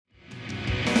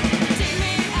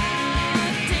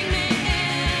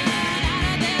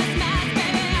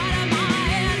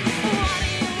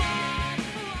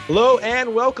Hello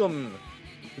and welcome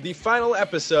to the final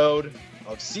episode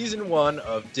of Season 1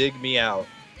 of Dig Me Out.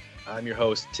 I'm your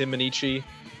host, Tim Minichi,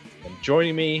 and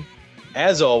joining me,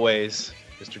 as always,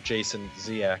 Mr. Jason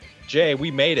Ziak. Jay,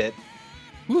 we made it.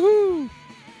 Woohoo!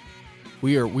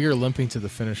 We are limping to the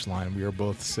finish line. We are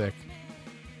both sick.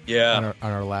 Yeah.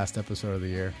 On our last episode of the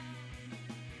year.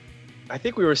 I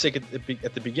think we were sick at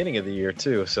the beginning of the year,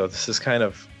 too, so this is kind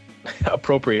of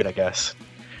appropriate, I guess.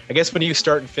 I guess when you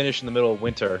start and finish in the middle of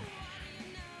winter,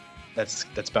 that's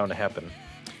bound to happen.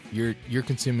 You're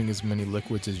consuming as many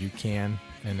liquids as you can,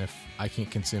 and if I can't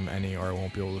consume any, or I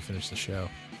won't be able to finish the show.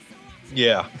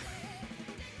 Yeah.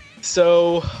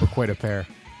 So we're quite a pair.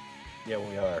 Yeah,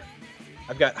 we are.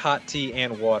 I've got hot tea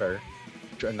and water,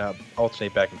 trying to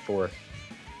alternate back and forth.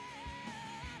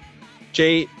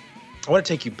 Jay, I want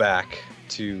to take you back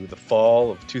to the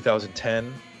fall of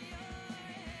 2010.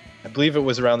 I believe it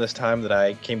was around this time that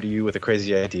I came to you with a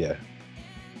crazy idea.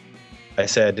 I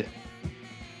said,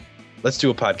 let's do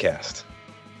a podcast.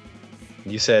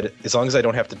 And you said, as long as I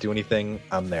don't have to do anything,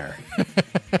 I'm there.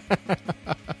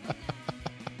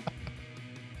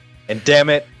 And damn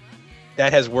it,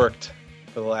 that has worked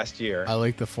for the last year. I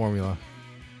like the formula.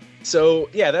 So,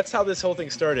 yeah, that's how this whole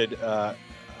thing started. I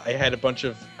had a bunch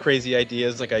of crazy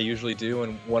ideas like I usually do,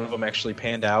 and one of them actually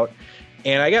panned out.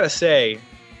 And I got to say,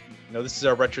 this is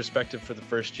our retrospective for the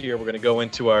first year. We're going to go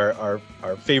into our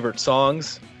favorite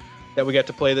songs that we got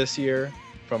to play this year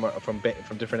from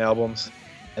different albums.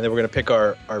 And then we're going to pick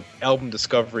our album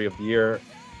discovery of the year.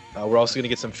 We're also going to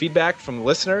get some feedback from the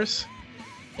listeners.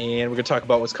 And we're going to talk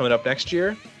about what's coming up next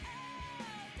year.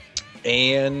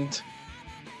 And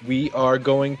we are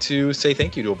going to say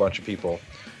thank you to a bunch of people.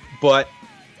 But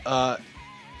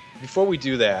before we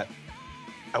do that,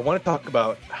 I want to talk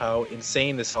about how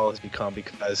insane this all has become,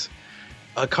 because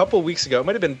a couple weeks ago, it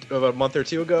might have been about a month or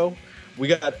two ago, we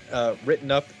got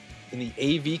written up in the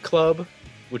AV Club,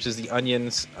 which is the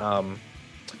Onion's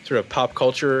sort of pop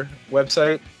culture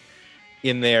website,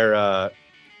 in their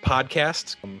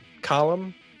podcast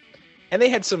column. And they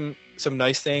had some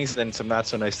nice things and then some not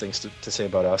so nice things to say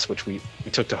about us, which we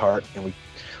took to heart, and we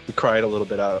cried a little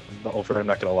bit over it, I'm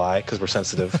not going to lie, because we're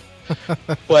sensitive.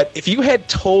 But if you had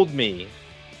told me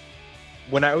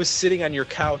when I was sitting on your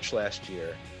couch last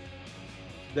year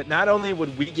that not only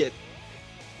would we get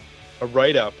a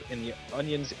write-up in the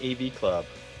Onion's AV Club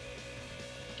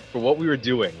for what we were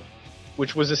doing,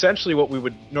 which was essentially what we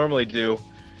would normally do,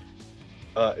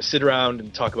 sit around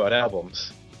and talk about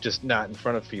albums, just not in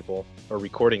front of people or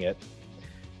recording it,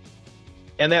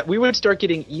 and that we would start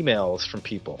getting emails from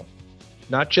people,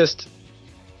 not just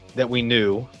that we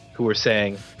knew, who were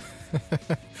saying,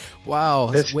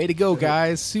 wow, way to go,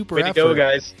 guys. Super way effort. to go,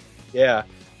 guys. Yeah.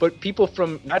 But people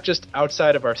from not just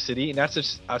outside of our city, not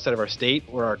just outside of our state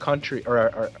or our country,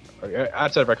 or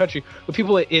outside of our country, but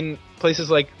people in places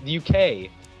like the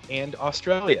UK and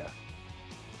Australia.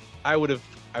 I would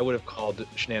have called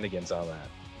shenanigans on that,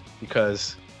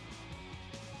 because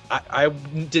I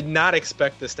did not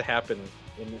expect this to happen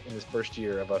in this first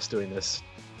year of us doing this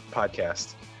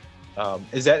podcast.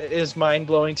 Is mind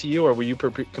blowing to you, or were you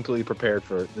completely prepared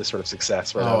for this sort of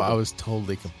success? Right? I was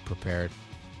totally prepared.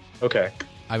 Okay.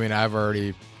 I mean, I've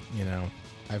already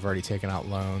taken out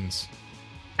loans.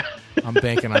 I'm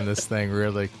banking on this thing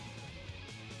really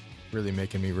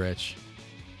making me rich.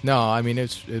 No, I mean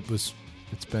it's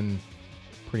been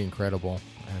pretty incredible,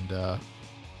 and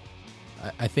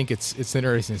I think it's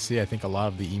interesting to see. I think a lot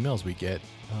of the emails we get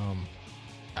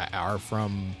are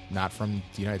not from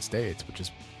the United States, which is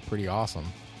pretty awesome,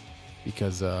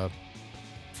 because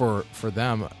for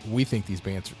them, we think these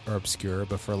bands are obscure,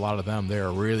 but for a lot of them, they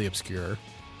are really obscure,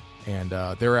 and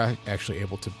they're actually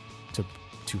able to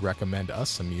recommend us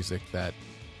some music that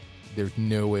there's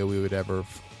no way we would ever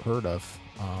have heard of,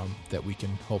 that we can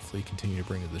hopefully continue to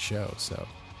bring to the show. So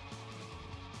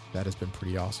that has been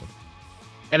pretty awesome.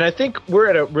 And I think we're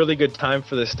at a really good time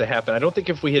for this to happen. I don't think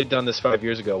if we had done this 5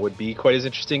 years ago it would be quite as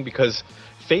interesting, because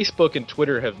Facebook and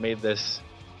Twitter have made this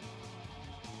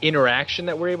interaction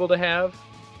that we're able to have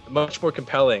much more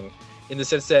compelling, in the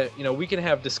sense that, we can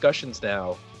have discussions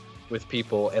now with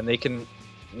people, and they can,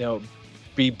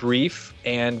 be brief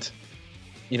and,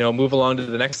 move along to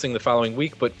the next thing the following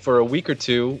week. But for a week or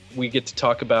two, we get to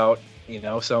talk about,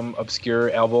 some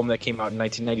obscure album that came out in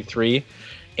 1993.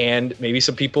 And maybe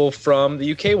some people from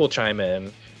the UK will chime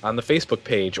in on the Facebook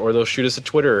page, or they'll shoot us a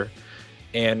Twitter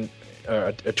and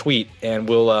a tweet, and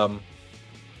we'll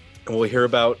hear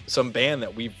about some band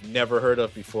that we've never heard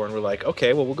of before, and we're like,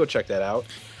 okay, well, we'll go check that out.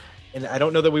 And I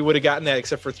don't know that we would have gotten that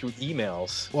except for through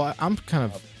emails. Well,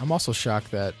 I'm also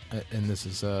shocked that, and this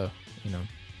is in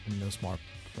no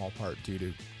small part due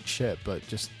to Chip, but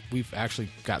just we've actually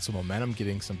got some momentum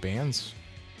getting some bands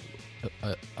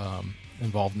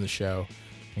involved in the show,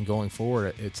 and going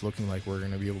forward it's looking like we're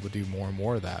going to be able to do more and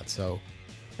more of that. So,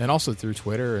 and also through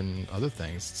Twitter and other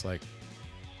things, it's like,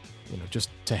 you know, just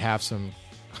to have some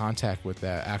contact with the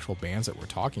actual bands that we're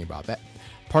talking about, that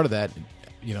part of that,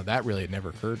 you know, that really had never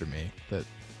occurred to me that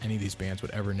any of these bands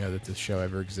would ever know that this show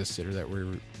ever existed or that we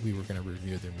were going to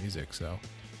review their music. So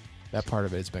that part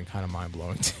of it has been kind of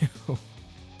mind-blowing too.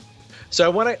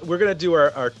 So we're going to do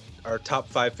our top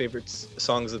 5 favorite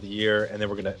songs of the year, and then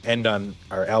we're going to end on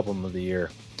our album of the year.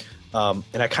 And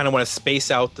I kind of want to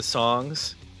space out the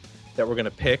songs that we're going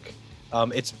to pick.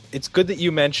 It's good that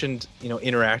you mentioned, you know,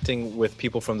 interacting with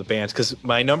people from the bands, because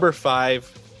my number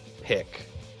 5 pick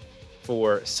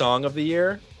for song of the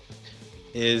year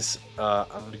is I'm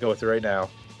going to go with it right now.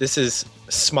 This is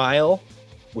Smile,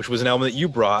 which was an album that you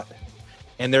brought,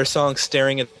 and their song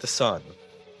Staring at the Sun.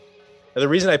 Now, the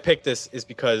reason I picked this is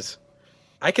because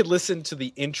I could listen to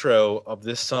the intro of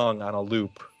this song on a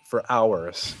loop for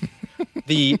hours.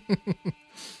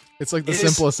 It's like the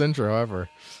simplest intro ever.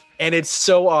 And it's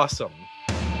so awesome.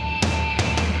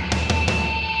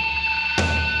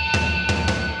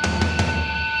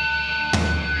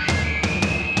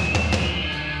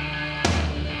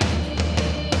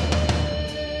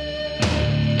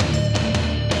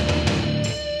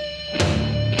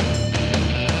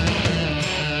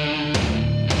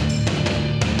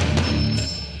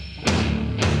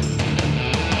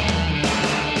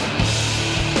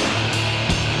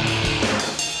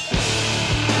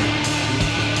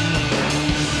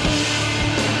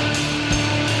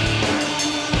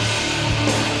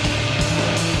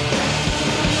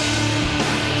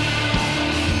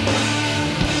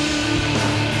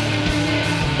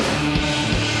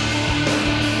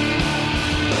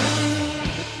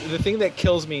 The thing that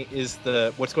kills me is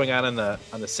what's going on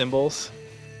the cymbals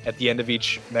at the end of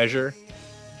each measure.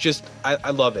 Just I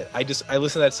love it. I listen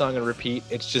to that song and repeat.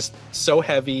 It's just so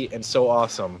heavy and so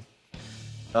awesome.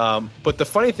 But the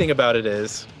funny thing about it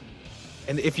is,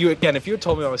 and if you had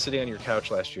told me when I was sitting on your couch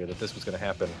last year that this was going to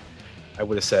happen, I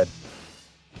would have said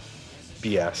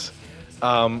BS.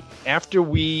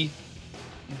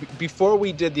 Before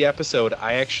we did the episode,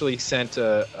 I actually sent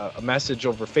a message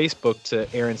over Facebook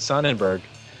to Aaron Sonnenberg,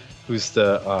 who's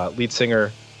the lead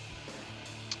singer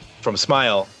from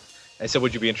Smile. I said,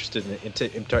 would you be interested in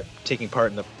taking part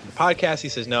in the podcast? He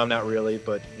says, no, I'm not really,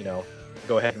 but, you know,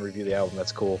 go ahead and review the album.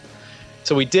 That's cool.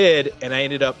 So we did, and we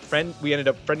ended up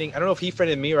friending. I don't know if he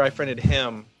friended me or I friended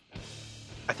him.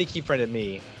 I think he friended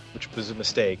me, which was a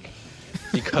mistake,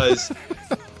 because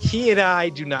he and I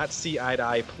do not see eye to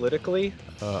eye politically.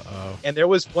 Uh-oh. And there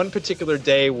was one particular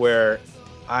day where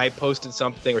I posted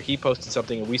something or he posted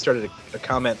something, and we started a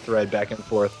comment thread back and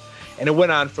forth, and it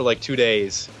went on for like 2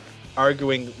 days,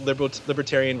 arguing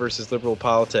libertarian versus liberal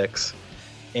politics,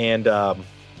 and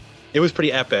it was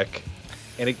pretty epic,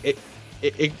 and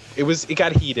it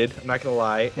got heated. I'm not gonna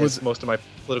lie, as most of my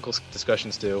political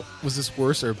discussions do. Was this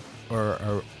worse or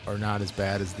not as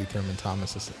bad as the Thurman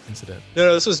Thomas incident?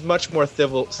 No, this was much more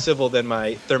civil than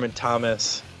my Thurman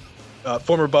Thomas.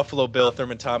 Former Buffalo Bill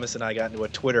Thurman Thomas and I got into a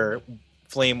Twitter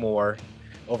flame war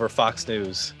over Fox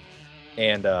News,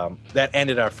 and that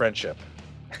ended our friendship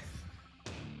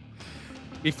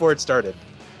before it started.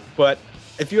 But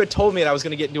if you had told me that I was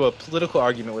going to get into a political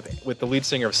argument with the lead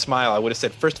singer of Smile, I would have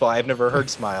said, first of all, I've never heard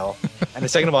Smile, and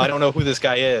second of all, I don't know who this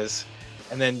guy is.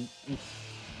 And then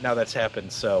now that's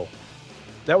happened, so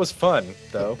that was fun,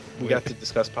 though. We got to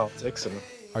discuss politics. And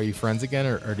are you friends again,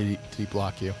 or did he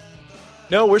block you?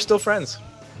 No, we're still friends.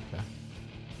 Okay.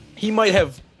 He might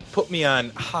have put me on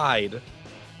hide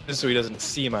just so he doesn't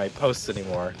see my posts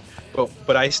anymore, but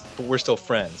we're still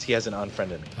friends. He hasn't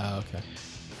unfriended me. Oh, okay.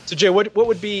 So Jay, what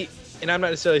would be, and I'm not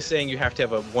necessarily saying you have to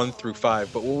have a 1 through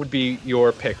 5, but what would be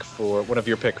your pick for one of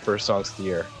your pick for songs of the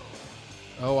year?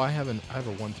 Oh, I have a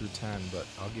 1 through 10, but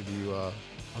I'll give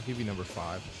you number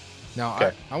 5. Now,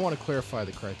 okay. I want to clarify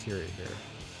the criteria here.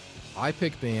 I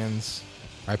pick bands,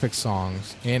 I pick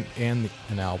songs, and an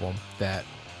album that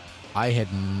I had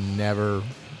never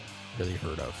really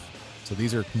heard of. So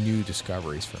these are new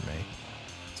discoveries for me.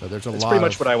 So there's That's pretty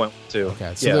much what I went to.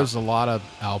 Okay, so there's a lot of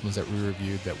albums that we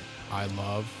reviewed that I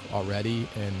love already,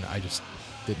 and I just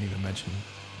didn't even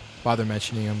bother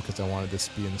mentioning them because I wanted this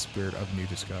to be in the spirit of new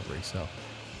discovery. So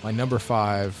my number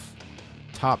 5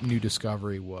 top new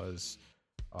discovery was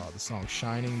the song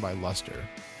Shining by Luster.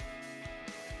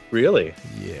 Really?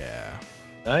 Yeah.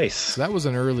 Nice. So that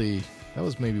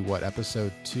was maybe what,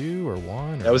 episode 2 or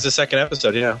 1? That was the second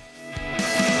episode, yeah.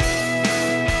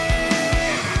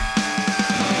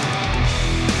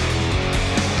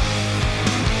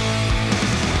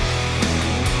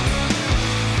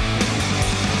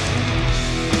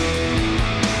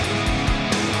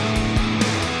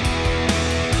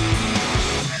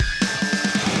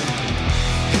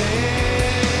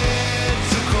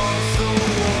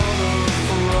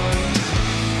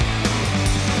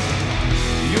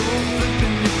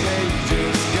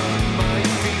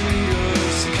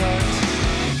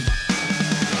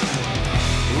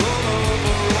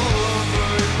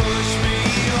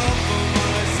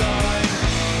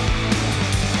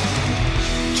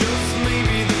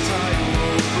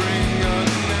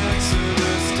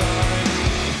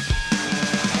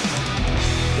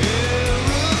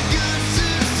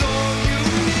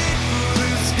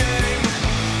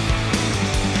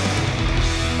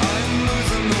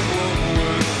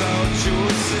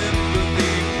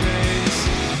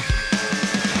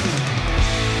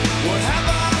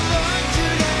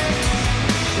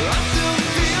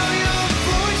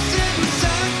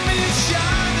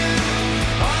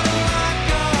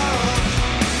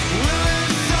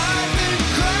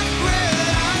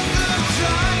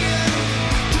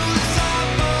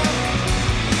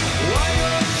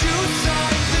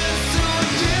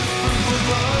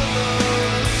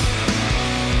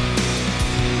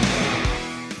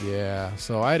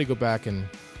 So I had to go back and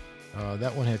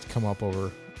that one had come up over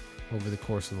the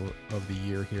course of the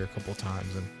year here a couple of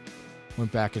times, and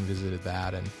went back and visited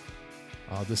that, and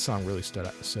this song really stood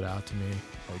out to me.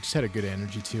 It just had a good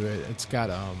energy to it. It's got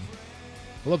I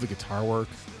love the guitar work.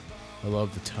 I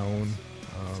love the tone.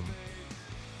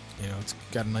 It's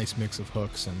got a nice mix of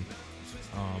hooks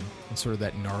and sort of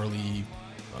that gnarly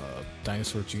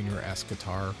Dinosaur Jr.-esque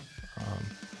guitar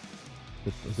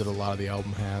that a lot of the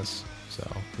album has. So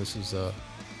this is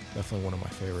definitely one of my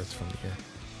favorites from the year.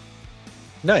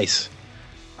 Nice.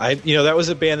 That was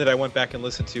a band that I went back and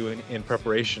listened to in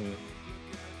preparation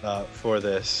for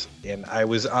this, and I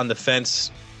was on the fence.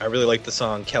 I really liked the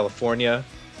song California.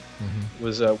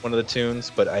 Was one of the tunes,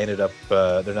 but I ended up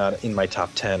they're not in my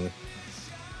top 10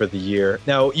 for the year.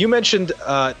 Now, you mentioned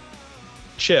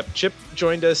Chip. Chip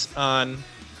joined us on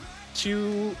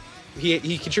two.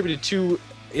 He contributed 2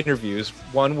 interviews.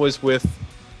 One was with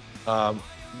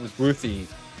Ruthie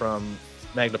from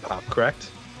Magnapop,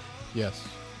 correct? Yes.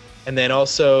 And then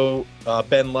also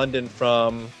Ben London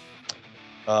from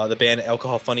the band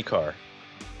Alcohol Funny Car.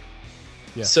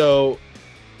 Yeah. So,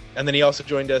 and then he also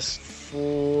joined us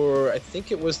for, I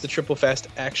think it was the Triple Fast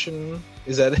Action.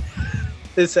 Is that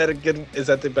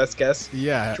the best guess?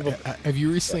 Yeah. Have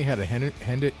you recently had a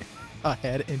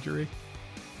head injury?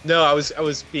 No, I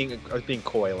was being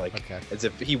coy, as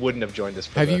if he wouldn't have joined us.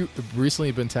 You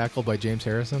recently been tackled by James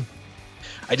Harrison?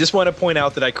 I just want to point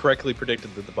out that I correctly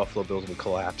predicted that the Buffalo Bills would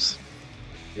collapse,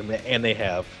 and they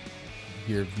have.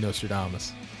 You're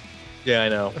Nostradamus. Yeah, I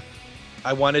know.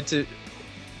 I wanted to.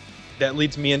 That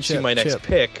leads me into my next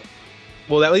pick.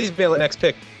 Well, that leads me to my next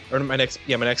pick, or my next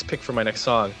pick for my next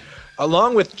song,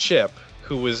 along with Chip,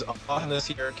 who was on this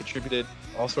year and contributed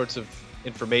all sorts of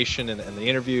information and the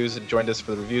interviews and joined us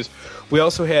for the reviews. We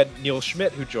also had Neil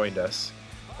Schmidt, who joined us.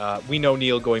 We know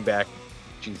Neil going back,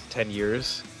 10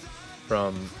 years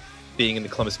from being in the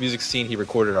Columbus music scene. He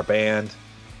recorded our band.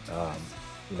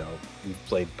 We've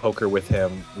played poker with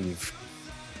him. We've,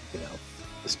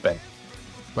 spent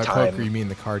by time. Poker, you mean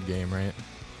the card game, right?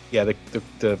 Yeah,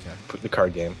 the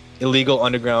card game. Illegal,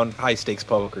 underground, high-stakes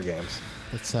poker games.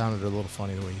 That sounded a little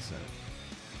funny the way you said it.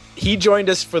 He joined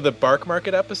us for the Bark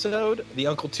Market episode, the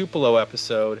Uncle Tupelo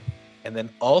episode, and then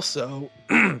also,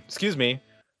 excuse me,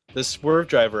 the Swerve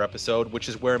Driver episode, which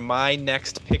is where my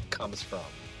next pick comes from.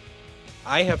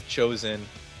 I have chosen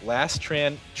Last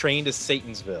Train to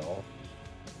Satansville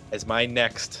as my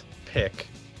next pick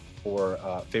for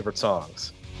favorite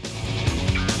songs.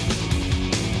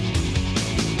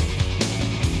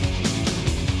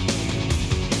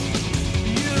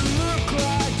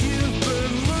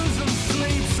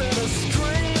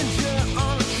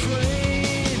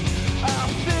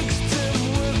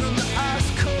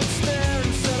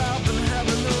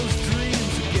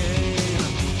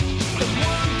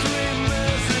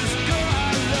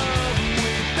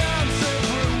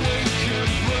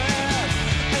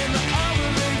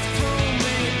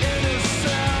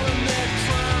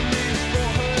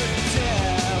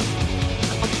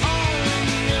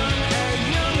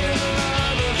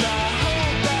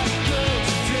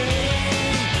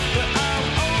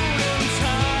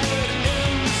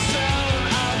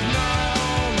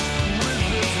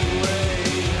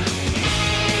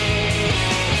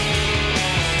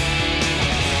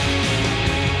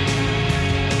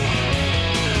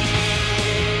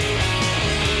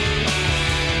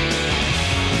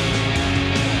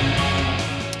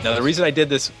 Now, the reason I did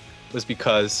this was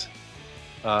because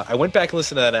I went back and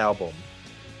listened to that album,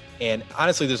 and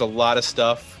honestly, there's a lot of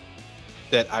stuff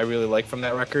that I really like from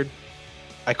that record.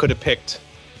 I could have picked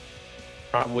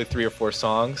probably 3 or 4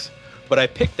 songs, but I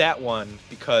picked that one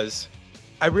because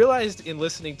I realized in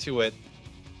listening to it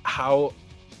how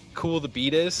cool the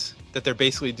beat is, that they're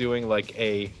basically doing like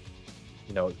a,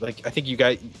 I think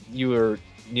you or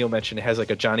Neil mentioned it has like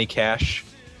a Johnny Cash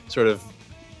sort of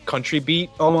country beat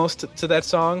almost to that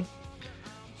song.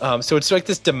 So it's like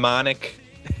this demonic,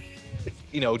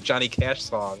 Johnny Cash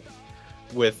song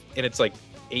and it's like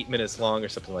 8 minutes long or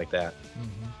something like that.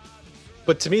 Mm-hmm.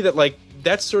 But to me,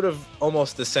 that's sort of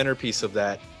almost the centerpiece of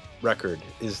that record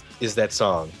is that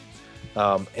song.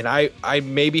 And I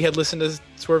maybe had listened to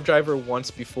Swerve Driver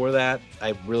once before that.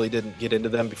 I really didn't get into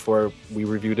them before we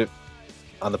reviewed it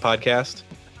on the podcast.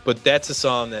 But that's a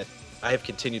song that I have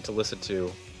continued to listen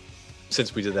to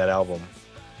since we did that album.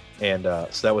 And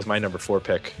so that was my number 4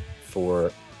 pick for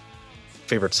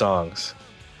favorite songs.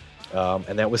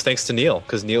 And that was thanks to Neil,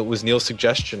 because Neil's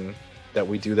suggestion that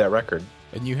we do that record.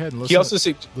 And you hadn't listened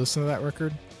to that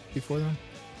record before then?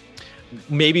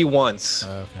 Maybe once.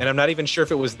 Okay. And I'm not even sure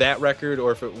if it was that record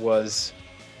or if it was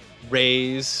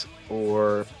Ray's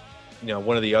or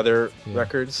one of the other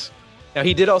records. Now,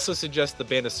 he did also suggest the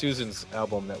Band of Susans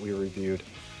album that we reviewed,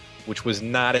 which was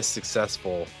not as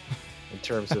successful in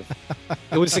terms of...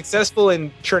 It was successful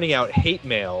in churning out hate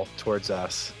mail towards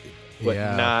us, but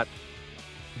not...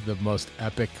 The most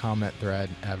epic comment thread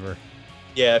ever.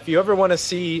 Yeah, if you ever want to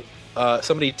see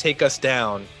somebody take us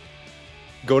down,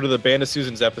 go to the Band of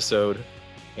Susans episode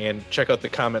and check out the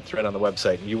comment thread on the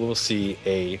website. You will see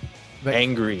a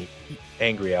angry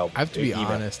album. I have to be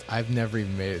honest, I've never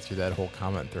even made it through that whole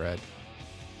comment thread.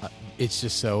 It's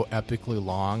just so epically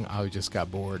long. I just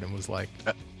got bored and was like,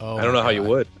 "Oh, I don't know how you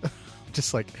would."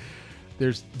 Just like,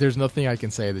 there's nothing I can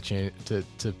say to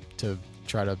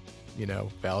try to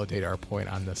validate our point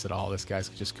on this at all. This guy's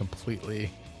just completely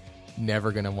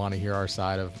never gonna want to hear our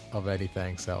side of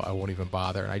anything, so I won't even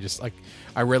bother. And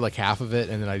I read like half of it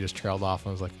and then I just trailed off and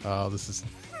I was like, oh, this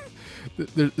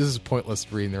is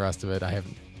pointless reading the rest of it. I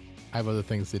have other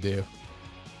things to do.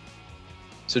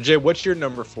 So Jay, what's your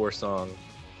number 4 song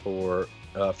for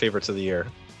favorites of the year?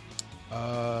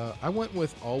 I went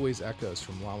with Always Echoes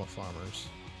from Llama Farmers.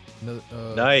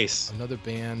 Nice. Another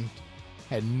band.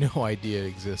 Had no idea it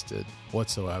existed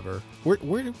whatsoever.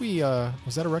 Where did we?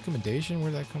 Was that a recommendation? Where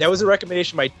did that come from? That was a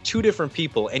recommendation by 2 different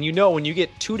people, and when you get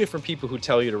 2 different people who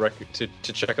tell you to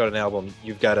check out an album,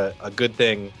 you've got a good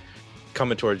thing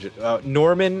coming towards you.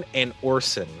 Norman and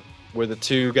Orson were the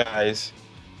 2 guys.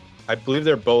 I believe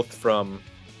they're both from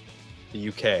the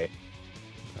UK,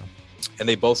 and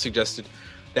they both suggested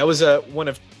that was one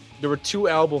of. There were 2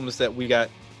 albums that we got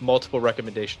multiple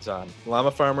recommendations on: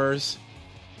 Llama Farmers.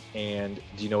 And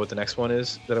do you know what the next one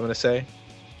is that I'm going to say?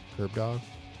 Curb Dog?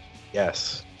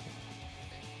 Yes.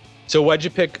 So why'd you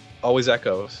pick Always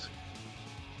Echoes?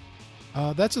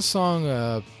 That's a song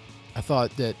I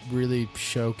thought that really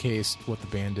showcased what the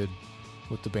band did,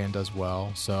 what the band does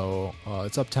well. So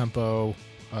it's up-tempo.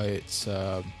 It's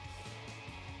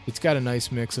got a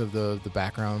nice mix of the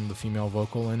background, the female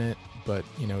vocal in it, but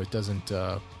it doesn't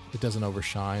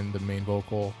overshine the main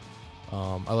vocal.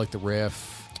 I like the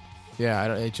riff.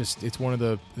 Yeah, it's one of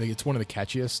the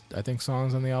catchiest, I think,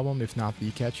 songs on the album, if not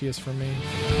the catchiest for me.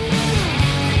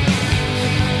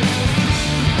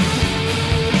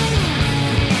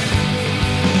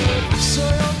 Saw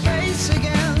your face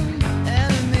again,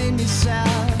 and it made me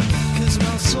sad, 'cause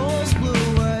my soul's blew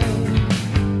away.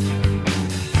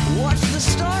 Watch the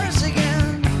stars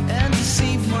again, and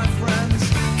deceive my friends,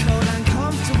 cold and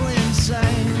comfortably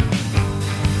insane.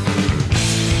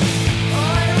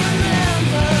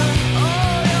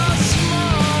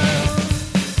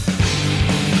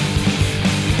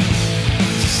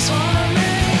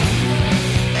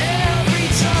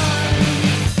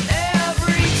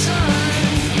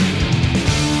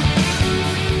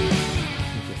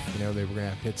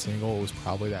 Hit single, it was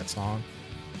probably that song.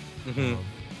 Mm-hmm.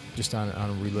 Just on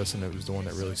a re-listen, it was the one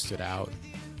that really stood out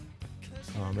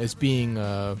as being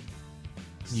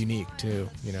unique too.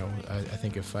 I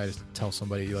think if I tell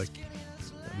somebody like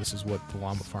this is what the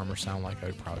Llama Farmers sound like, I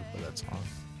would probably play that song.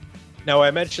 Now, I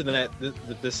mentioned that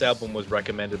this album was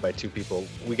recommended by 2 people.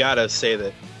 We gotta say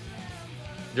that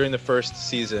during the first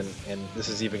season, and this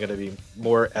is even going to be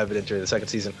more evident during the second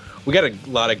season, we got a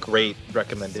lot of great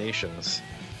recommendations.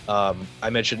 I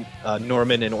mentioned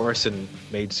Norman and Orson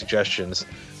made suggestions.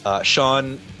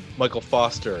 Sean Michael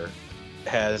Foster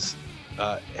has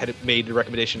had made a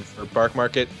recommendation for Bark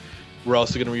Market. We're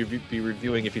also going to be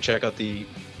reviewing, if you check out the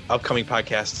upcoming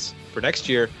podcasts for next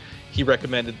year, he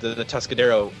recommended the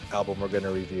Tuscadero album we're going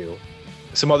to review.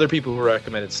 Some other people who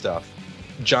recommended stuff.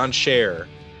 John Scher,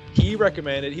 he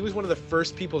was one of the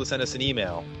first people to send us an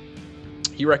email.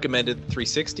 He recommended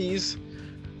 360s,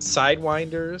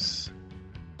 Sidewinders,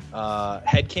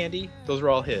 Head Candy. Those were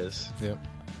all his. Yep.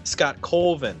 Scott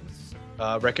Colvin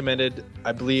recommended,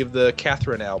 I believe, the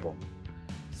Catherine album.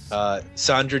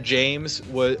 Sandra James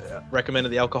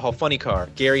recommended the Alcohol Funny Car.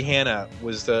 Gary Hanna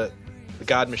was the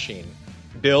God Machine.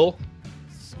 Bill,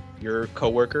 your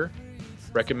coworker,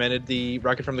 recommended the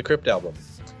Rocket from the Crypt album.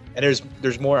 And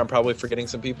there's more. I'm probably forgetting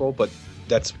some people, but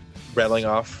that's rattling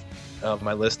off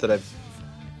my list that I've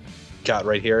got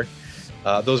right here.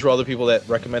 Those were all the people that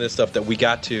recommended stuff that we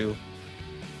got to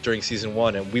during season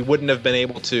 1, and we wouldn't have been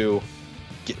able to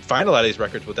find a lot of these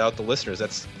records without the listeners.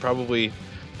 That's probably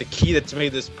the key that's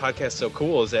made this podcast so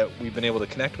cool, is that we've been able to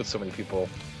connect with so many people,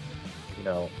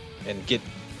 and get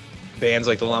bands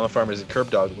like the Llama Farmers and Curb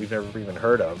Dog that we've never even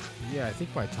heard of. Yeah, I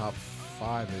think my top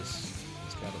 5 has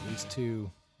got at least 2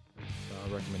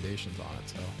 recommendations on it,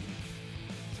 so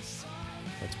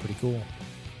that's pretty cool.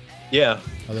 Yeah.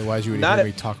 Otherwise, you would hear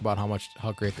me talk about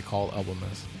how great the Cult album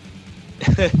is.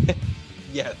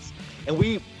 Yes, and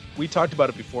we talked about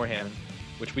it beforehand,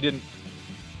 which we didn't.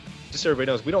 Just so everybody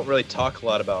knows, we don't really talk a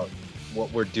lot about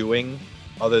what we're doing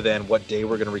other than what day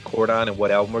we're going to record on and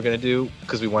what album we're going to do,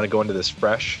 because we want to go into this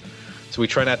fresh. So we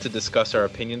try not to discuss our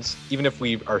opinions. Even if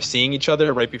we are seeing each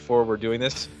other right before we're doing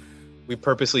this, we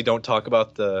purposely don't talk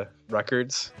about the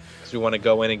records because we want to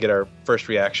go in and get our first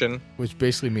reaction. Which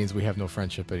basically means we have no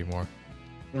friendship anymore.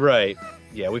 Right.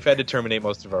 Yeah, we've had to terminate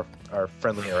most of our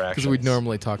friendly interactions. Because we'd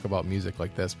normally talk about music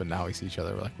like this, but now we see each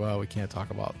other, we're like, well, we can't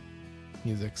talk about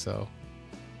music, so...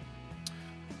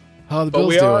 How the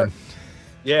Bills doing?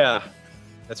 Yeah,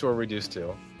 that's what we're reduced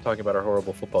to, talking about our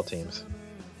horrible football teams.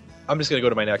 I'm just going to go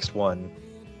to my next one.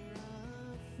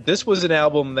 This was an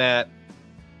album that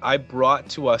I brought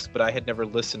to us, but I had never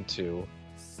listened to.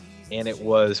 And it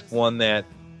was one that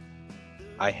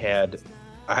I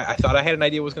thought I had an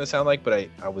idea what it was going to sound like, but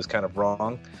I was kind of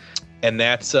wrong. And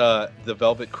that's The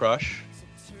Velvet Crush.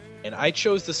 And I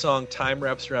chose the song Time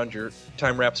Wraps Around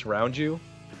You.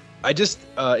 I just,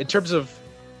 in terms of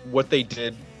what they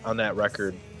did on that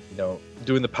record, you know,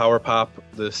 doing the power pop,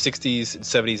 the 60s and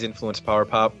 70s influenced power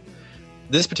pop,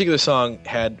 this particular song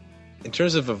had, in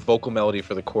terms of a vocal melody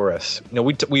for the chorus, you know,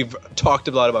 we've talked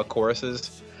a lot about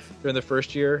choruses during the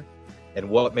first year and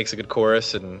what makes a good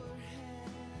chorus and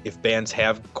if bands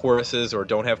have choruses or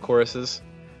don't have choruses.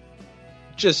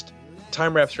 Just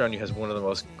Time Wraps Around You has one of the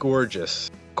most gorgeous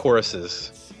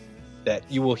choruses that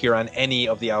you will hear on any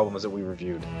of the albums that we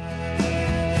reviewed.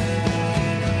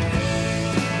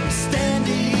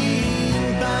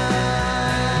 Standing by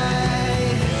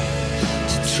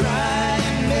to try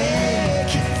and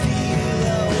make you feel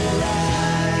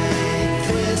alright.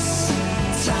 This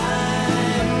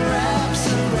time wraps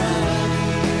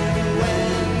around you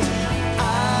and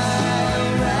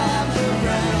I'll wrap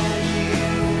around you.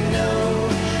 No,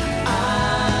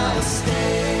 I'll stay.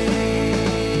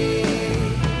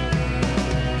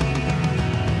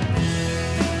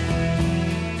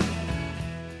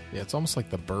 Yeah, it's almost like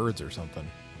the Birds or something.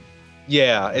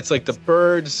 Yeah, it's like the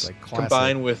Birds Like classic.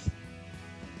 combined with,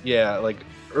 like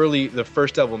the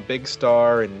first album, Big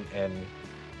Star, and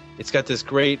it's got this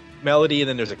great melody, and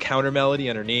then there's a counter melody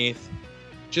underneath.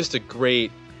 Just a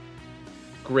great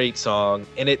song.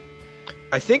 And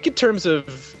I think in terms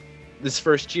of this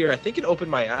first year, I think it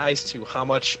opened my eyes to how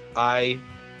much I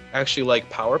actually like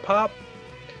power pop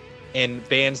and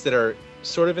bands that are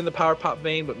sort of in the power pop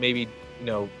vein, but maybe, you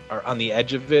know, are on the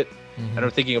edge of it. Mm-hmm. And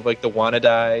I'm thinking of like the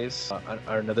Wannadies,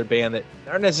 are another band that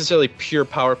aren't necessarily pure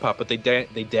power pop, but they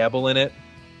dabble in it.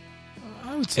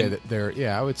 I would say that they're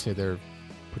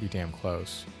pretty damn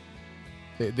close.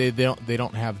 They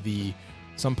don't have the,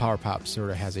 some power pop sort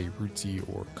of has a rootsy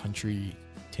or country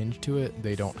tinge to it.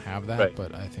 They don't have that, Right.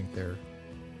 but I think they're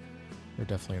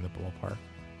definitely in the ballpark.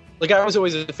 Like I was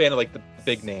always a fan of like the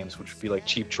big names, which would be like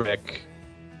Cheap Trick,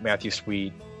 Matthew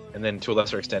Sweet, and then to a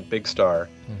lesser extent Big Star.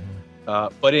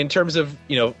 Mm-hmm. But in terms of,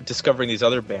 you know, discovering these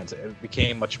other bands, it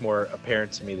became much more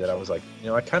apparent to me that I was like, you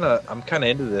know, I'm kind of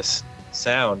into this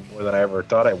sound more than I ever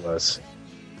thought I was.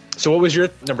 So what was your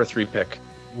number 3 pick?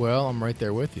 Well, I'm right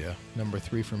there with you. Number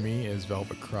 3 for me is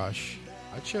Velvet Crush.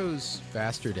 I chose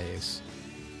Faster Days,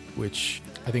 which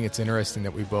I think it's interesting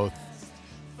that we both,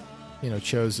 you know,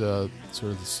 chose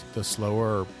sort of the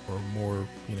slower or more,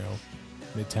 you know,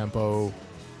 mid-tempo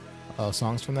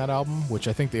songs from that album, which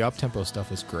I think the up-tempo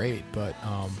stuff is great, but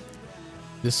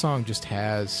this song just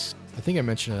has, I think I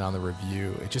mentioned it on the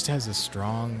review, it just has this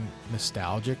strong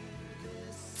nostalgic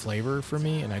flavor for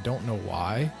me, and I don't know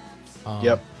why.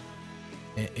 Yep.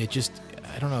 It just,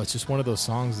 I don't know, it's just one of those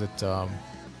songs that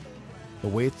the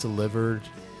way it's delivered,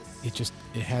 it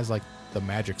has like the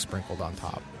magic sprinkled on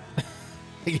top.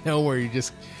 You know, where you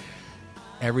just,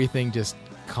 everything just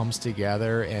comes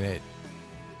together and it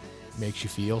makes you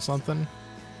feel something.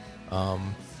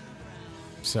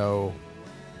 So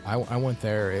I went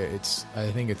there.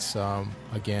 I think it's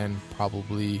again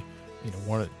probably, you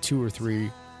know, 2 or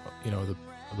 3, you know, the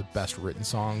best written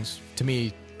songs to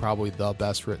me. Probably the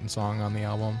best written song on the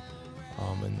album,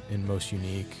 and most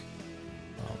unique.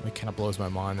 It kind of blows my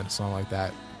mind that a song like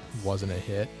that wasn't a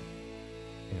hit.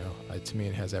 You know, to me,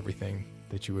 it has everything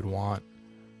that you would want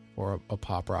for a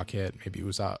pop rock hit. Maybe it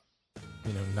was out,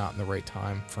 you know, not in the right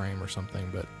time frame or something,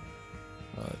 but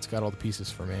it's got all the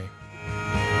pieces for me.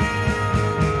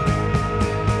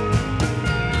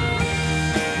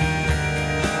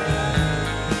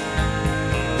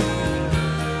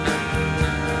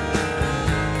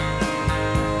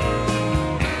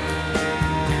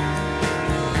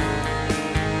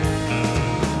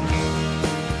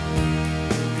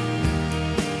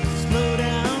 Slow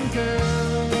down,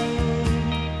 girl.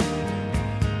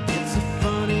 It's a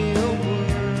funny old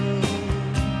world.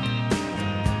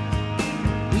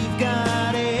 We've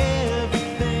got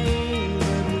everything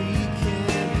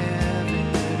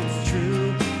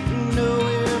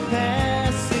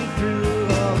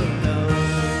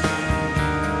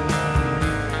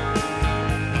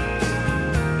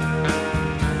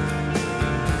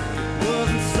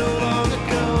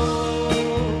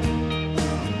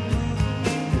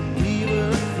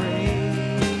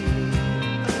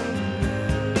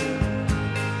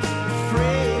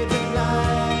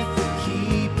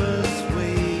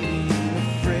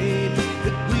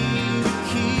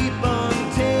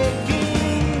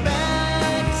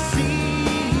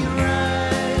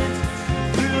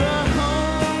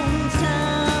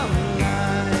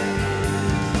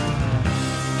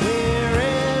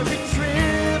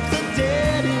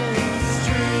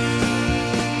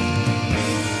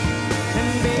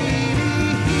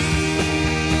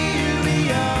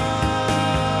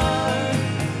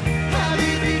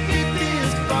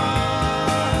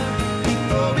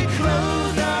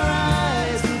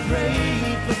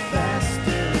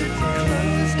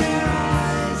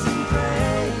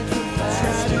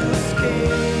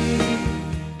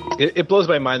It blows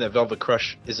my mind that Velvet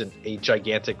Crush isn't a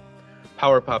gigantic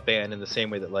power pop band in the same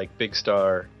way that like Big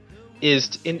Star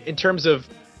is in terms of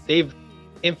they've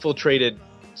infiltrated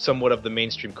somewhat of the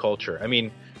mainstream culture. I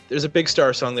mean, there's a Big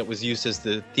Star song that was used as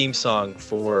the theme song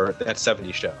for that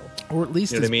 70s show. Or at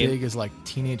least You know as what I mean? big as like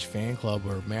Teenage Fan Club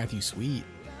or Matthew Sweet.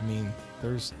 I mean,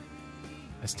 there's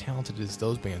as talented as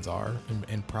those bands are,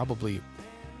 and probably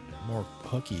more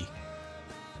hooky.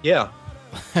 Yeah.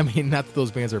 I mean, not that those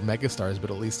bands are megastars,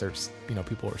 but at least there's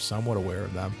people are somewhat aware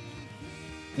of them.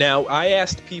 Now, I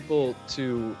asked people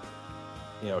to,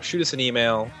 shoot us an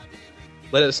email,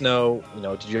 let us know,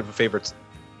 did you have a favorite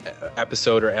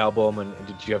episode or album, and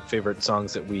did you have favorite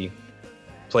songs that we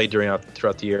played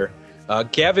throughout the year?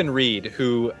 Gavin Reed,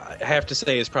 who I have to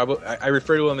say is probably, I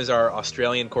refer to him as our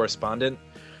Australian correspondent,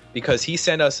 because he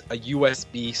sent us a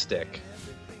USB stick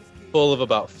full of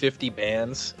about 50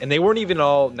 bands, and they weren't even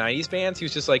all 90s bands. He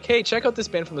was just like, hey, check out this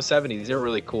band from the 70s. They're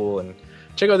really cool, and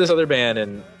check out this other band.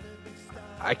 And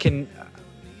I can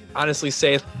honestly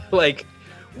say, like,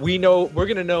 we're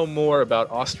going to know more about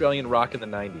Australian rock in the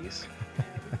 90s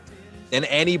than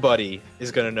anybody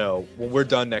is going to know when we're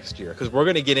done next year, because we're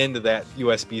going to get into that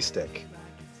USB stick.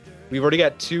 We've already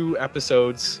got 2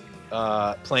 episodes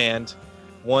planned.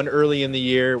 One early in the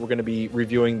year, we're going to be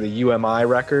reviewing the UMI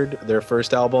record, their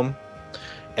first album.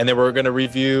 And then we're going to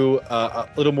review a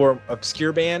little more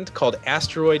obscure band called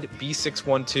Asteroid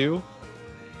B612.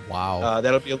 Wow.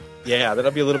 That'll be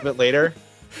a little bit later.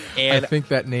 And I think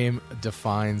that name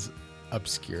defines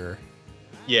obscure.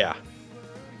 Yeah.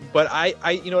 But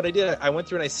I you know what I did? I went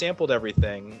through and I sampled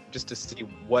everything just to see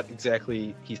what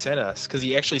exactly he sent us. Because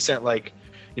he actually sent, like,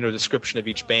 a description of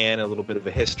each band, a little bit of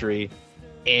a history.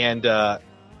 And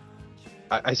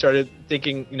I started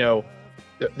thinking,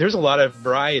 there's a lot of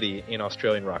variety in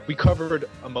Australian rock. We covered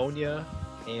Ammonia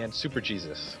and Super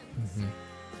Jesus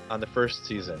on the first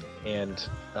season. And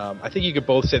I think you could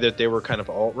both say that they were kind of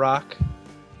alt rock.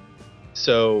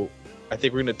 So I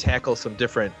think we're going to tackle some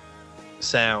different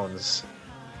sounds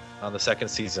on the second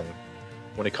season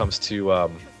when it comes to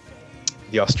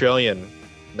the Australian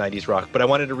 90s rock. But I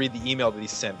wanted to read the email that he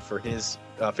sent for his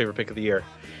favorite pick of the year.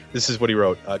 This is what he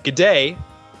wrote. Good day.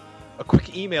 A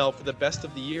quick email for the best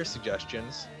of the year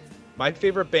suggestions. My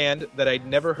favorite band that I'd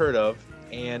never heard of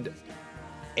and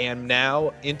am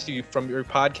now into from your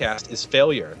podcast is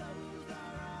Failure.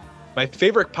 My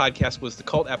favorite podcast was the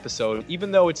Cult episode,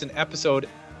 even though it's an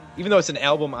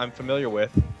album I'm familiar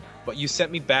with, but you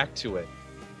sent me back to it.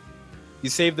 You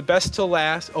saved the best till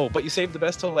last. Oh, but you saved the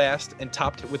best till last and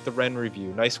topped it with the Ren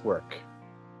review. Nice work.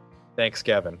 Thanks,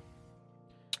 Gavin.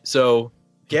 So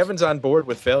Gavin's on board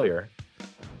with Failure.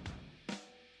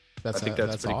 That's pretty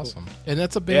awesome. cool. And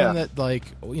that's a band that, like,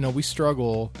 we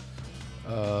struggle,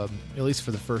 at least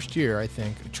for the first year, I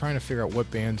think, trying to figure out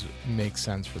what bands make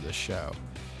sense for this show.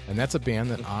 And that's a band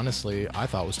that, honestly, I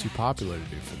thought was too popular to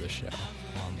do for this show.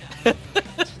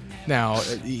 Now,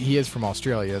 he is from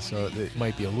Australia, so it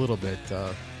might be a little bit,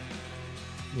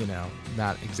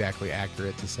 not exactly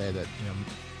accurate to say that,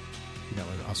 in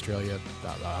Australia,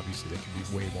 obviously they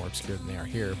could be way more obscure than they are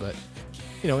here. But,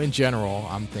 in general,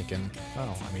 I'm thinking,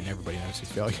 everybody knows who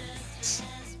Failure is.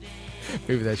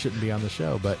 Maybe that shouldn't be on the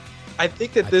show, but I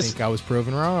think I was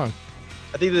proven wrong.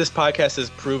 I think that this podcast has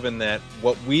proven that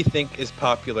what we think is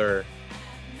popular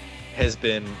has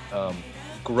been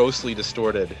grossly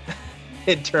distorted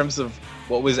in terms of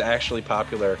what was actually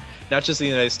popular, not just in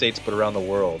the United States, but around the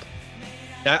world.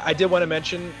 Now, I did want to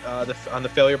mention on the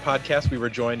Failure podcast, we were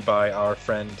joined by our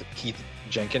friend Keith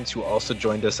Jenkins, who also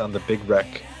joined us on the Big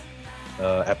Wreck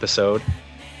episode.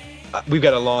 We've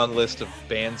got a long list of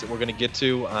bands that we're going to get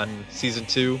to on season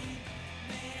 2,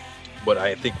 but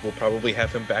I think we'll probably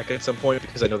have him back at some point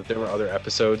because I know that there were other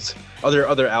episodes,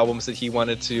 other albums that he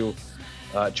wanted to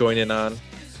join in on.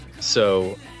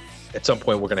 So at some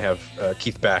point we're going to have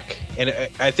Keith back. And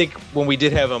I think when we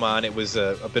did have him on, it was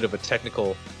a bit of a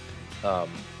technical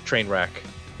train wreck.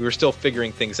 We were still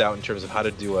figuring things out in terms of how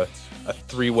to do a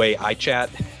 3-way iChat,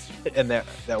 and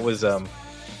that was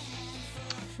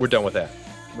we're done with that.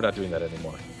 We're not doing that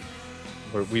anymore.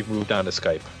 We've moved on to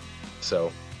Skype,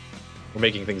 so we're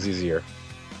making things easier.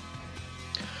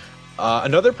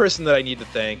 Another person that I need to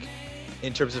thank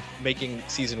in terms of making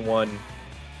season 1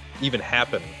 even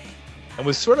happen, and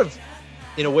was sort of,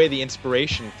 in a way, the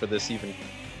inspiration for this even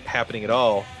happening at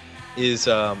all, is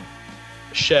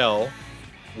Shell,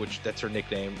 which that's her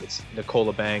nickname. It's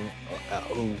Nicola Bang,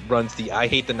 who runs the I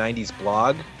Hate the 90s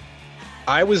blog.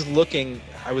 I was looking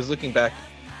back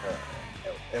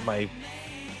at my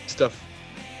stuff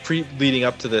leading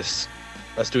up to this,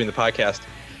 us doing the podcast,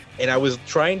 and I was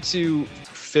trying to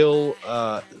fill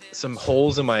some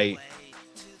holes in my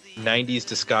 90s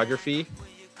discography,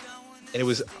 and it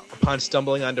was upon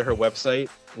stumbling onto her website,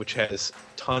 which has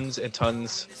tons and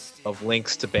tons of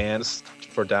links to bands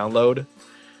for download,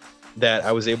 that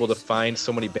I was able to find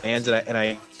so many bands. And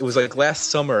I it was like last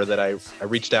summer that I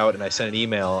reached out and I sent an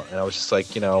email, and I was just like,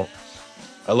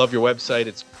 I love your website.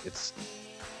 It's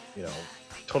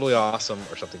totally awesome,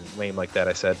 or something lame like that.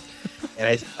 I said, and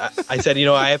I said,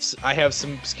 I have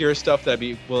some obscure stuff that I'd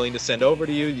be willing to send over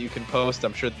to you. You can post.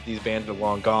 I'm sure that these bands are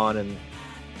long gone and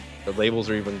the labels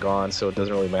are even gone, so it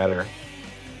doesn't really matter.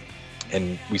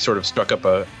 And we sort of struck up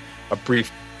a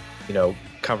brief,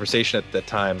 conversation at that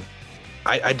time.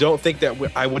 I don't think that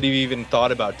I would have even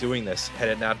thought about doing this had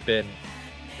it not been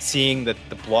seeing that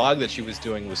the blog that she was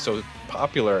doing was so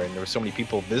popular and there were so many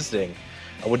people visiting.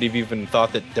 I wouldn't have even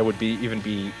thought that there would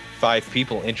be 5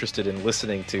 people interested in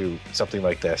listening to something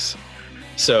like this.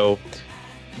 So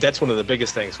that's one of the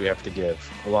biggest things we have to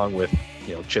give, along with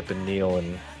Chip and Neil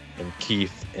and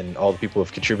Keith and all the people who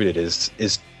have contributed, is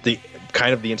the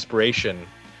kind of the inspiration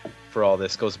for all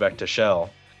this goes back to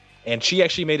Shell. And she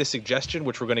actually made a suggestion,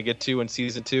 which we're going to get to in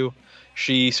season 2.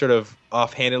 She sort of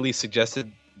offhandedly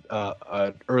suggested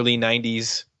an early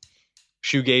 90s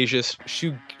shoegaze-ish.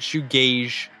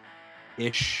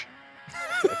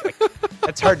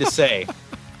 That's hard to say.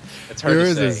 That's hard there to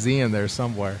is say. a Z in there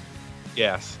somewhere.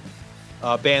 Yes.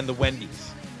 Band The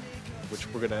Wendy's, which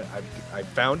I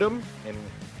found them, and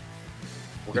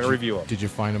we're going to review them. Did you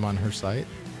find them on her site?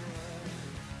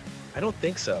 I don't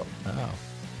think so. Oh.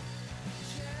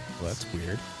 Well, that's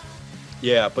weird.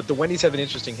 Yeah, but the Wendy's have an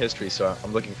interesting history, so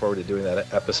I'm looking forward to doing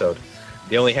that episode.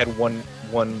 They only had one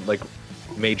like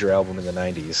major album in the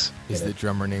 90s. Is the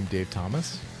drummer named Dave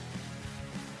Thomas?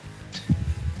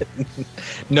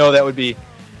 No, that would be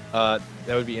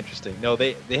interesting. No,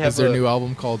 they have Is their new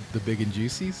album called The Big and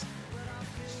Juicies?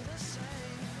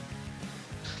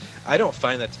 I don't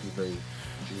find that to be very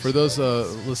juicy. For those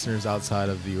listeners outside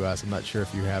of the U.S., I'm not sure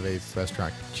if you have a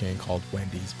restaurant chain called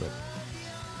Wendy's, but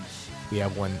we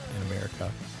have one in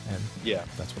America, and yeah,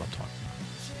 that's what I'm talking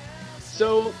about.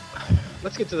 So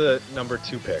let's get to the number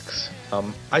 2 picks.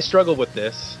 I struggle with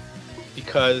this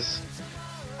because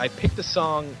I picked a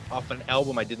song off an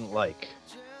album I didn't like,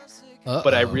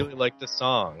 but I really liked the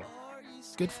song.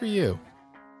 Good for you.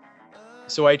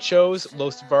 So I chose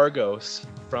Los Vargos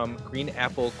from Green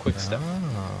Apple Quickstep.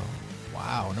 Oh,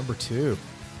 wow, number 2.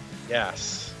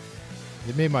 Yes.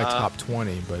 It made my top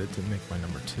 20, but it didn't make my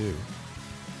number 2.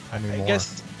 I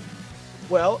guess,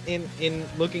 well, in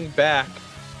looking back,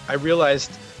 I realized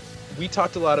we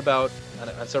talked a lot about,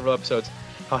 on several episodes,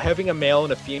 how having a male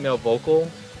and a female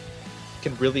vocal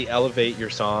can really elevate your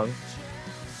song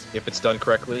if it's done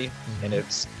correctly. Mm-hmm. And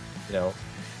it's,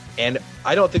 and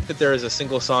I don't think that there is a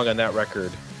single song on that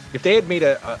record. If they had made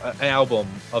an album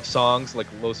of songs like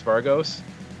Los Vargos,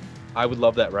 I would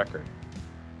love that record.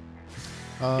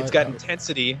 It's got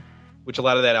intensity, which a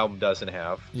lot of that album doesn't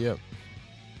have. Yep.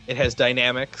 It has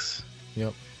dynamics.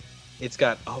 Yep. It's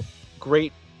got a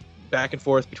great back and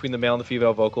forth between the male and the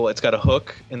female vocal. It's got a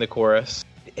hook in the chorus.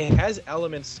 It has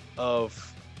elements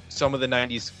of some of the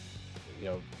 90s,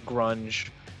 grunge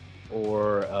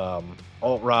or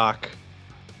alt rock,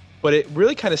 but it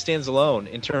really kind of stands alone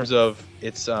in terms of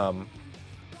it's not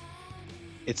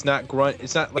grunge.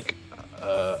 It's not like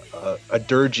a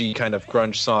dirgy kind of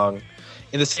grunge song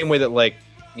in the same way that like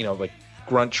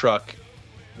Grunt Truck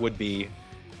would be.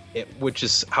 Which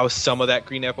is how some of that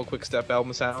Green Apple Quickstep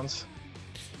album sounds,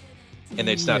 and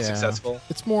it's not successful.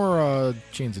 It's more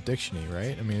Jane's Addiction-y,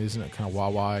 right? I mean, isn't it kind of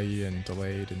wah-wah-y and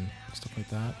delayed and stuff like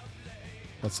that?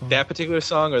 That song? That particular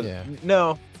song, or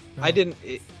no, I didn't.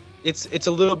 It's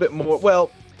a little bit more.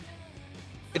 Well,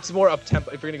 it's more up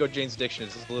tempo. If you're gonna go Jane's Addiction,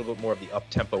 it's a little bit more of the up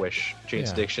tempo-ish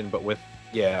Jane's Addiction, but with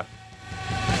You don't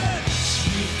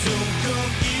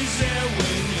come easy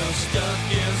when you're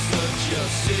stuck in such a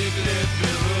sickly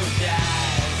paradise.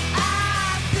 I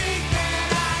think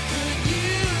that I could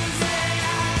use it.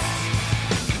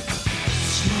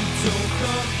 You don't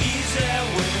come easy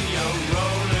when you're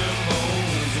rolling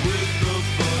bones with the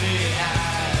funny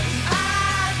eyes.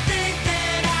 I think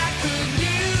that I could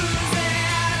use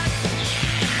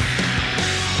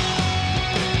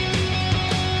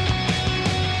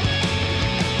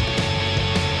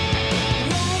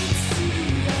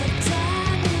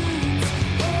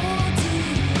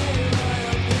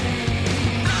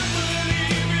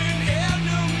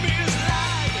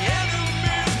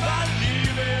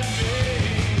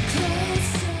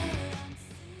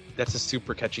that's a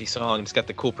super catchy song. It's got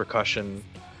the cool percussion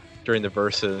during the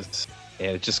verses,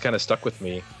 and it just kind of stuck with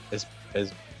me as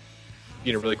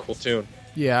being a really cool tune.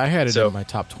 Yeah, I had it in my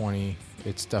top 20.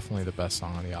 It's definitely the best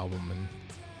song on the album, and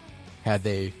had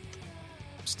they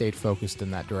stayed focused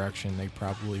in that direction, they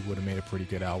probably would have made a pretty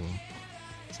good album.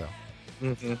 So,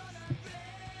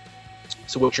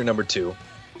 So what's your number 2?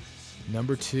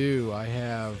 number 2,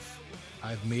 I've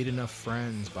Made Enough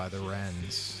Friends by the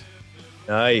Wrens.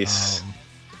 Nice.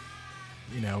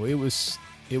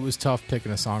 It was tough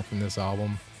picking a song from this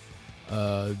album.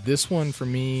 This one for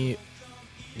me,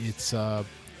 it's on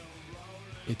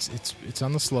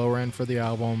the slower end for the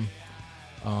album,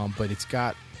 but it's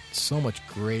got so much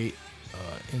great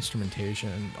instrumentation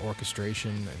and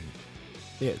orchestration,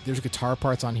 and there's guitar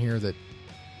parts on here that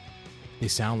they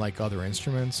sound like other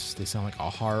instruments. They sound like a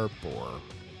harp, or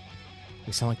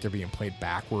they sound like they're being played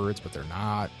backwards, but they're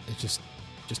not. It's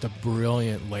just a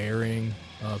brilliant layering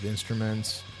of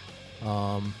instruments.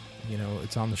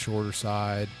 It's on the shorter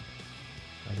side.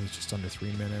 I think it's just under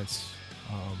 3 minutes.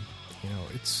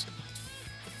 It's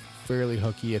fairly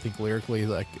hooky. I think lyrically,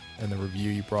 like in the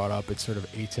review you brought up, it's sort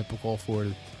of atypical for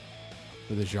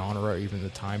the genre, or even the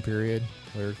time period.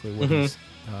 Lyrically, what he's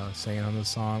saying on the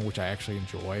song, which I actually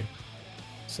enjoy.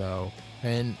 So,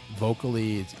 and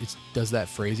vocally, it does that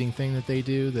phrasing thing that they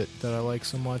do that I like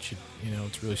so much.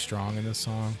 It's really strong in this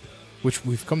song, which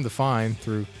we've come to find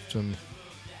through some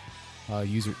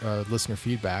listener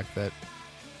feedback that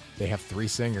they have 3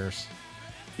 singers.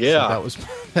 Yeah, so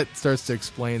that starts to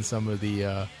explain some of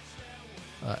the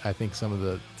I think some of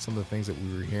the things that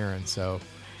we were hearing. So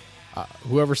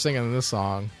whoever's singing this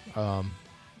song,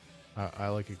 I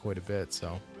like it quite a bit.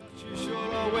 So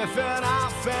With an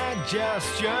offhand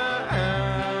gesture,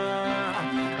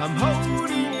 I'm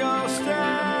holding your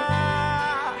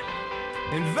stare.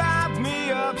 Invite me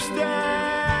upstairs.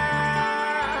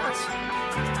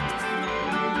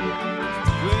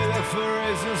 We look for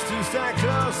reasons to stand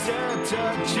close and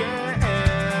touching.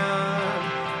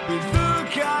 We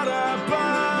look at a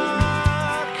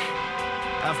book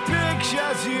of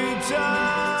pictures you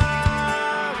took.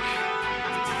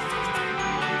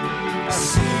 I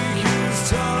see you's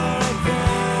taller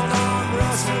than I'm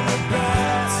wrestling the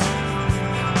best.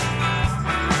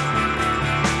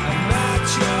 I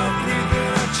match your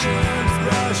breathing, I change,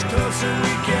 brush closer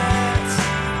we get.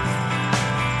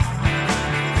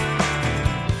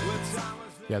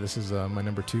 yeah, this is my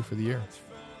number 2 for the year.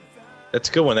 that's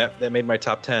a good one. That made my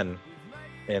top 10,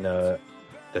 and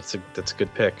that's a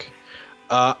good pick.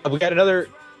 We got another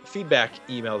feedback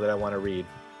email that I want to read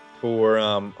for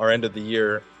our end of the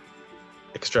year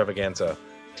extravaganza.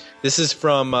 This is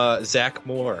from Zach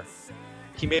Moore.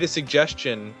 He made a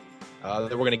suggestion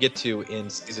that we're going to get to in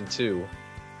season 2.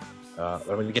 I'm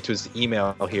going to get to his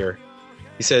email here.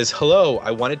 He says, "Hello,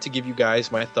 I wanted to give you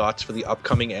guys my thoughts for the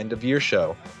upcoming end of year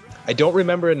show. I don't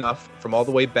remember enough from all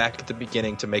the way back at the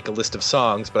beginning to make a list of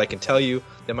songs, but I can tell you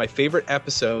that my favorite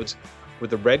episodes were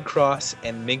the Red Cross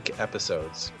and Mink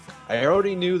episodes. I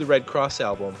already knew the Red Cross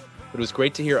album, but it was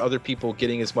great to hear other people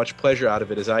getting as much pleasure out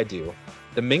of it as I do.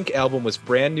 The Mink album was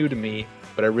brand new to me,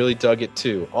 but I really dug it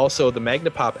too. Also, the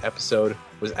Magnapop episode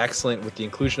was excellent with the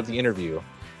inclusion of the interview.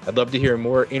 I'd love to hear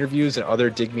more interviews and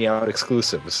other Dig Me Out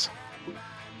exclusives."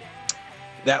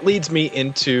 That leads me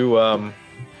into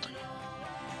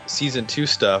season 2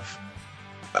 stuff.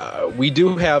 We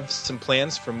do have some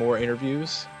plans for more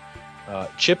interviews.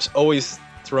 Chip's always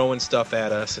throwing stuff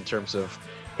at us in terms of,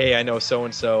 hey, I know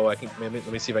so-and-so, let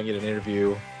me see if I can get an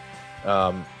interview.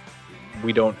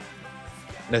 We don't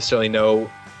necessarily know,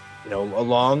 a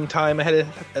long time ahead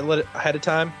of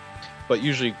time, but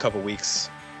usually a couple weeks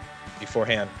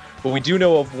beforehand. But we do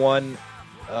know of one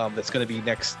that's going to be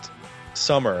next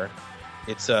summer.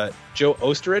 It's Joe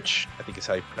Osterich, I think is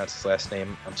how you pronounce his last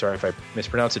name. I'm sorry if I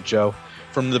mispronounce it, Joe.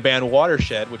 From the band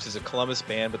Watershed, which is a Columbus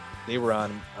band, but they were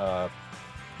on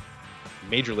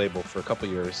major label for a couple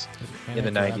years in the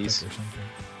 90s.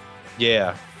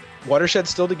 Yeah.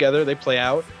 Watershed's still together. They play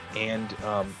out. And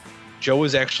Joe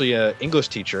was actually an English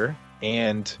teacher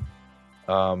and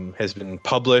has been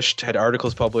had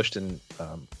articles published in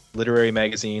literary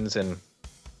magazines. And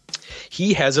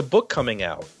he has a book coming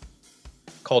out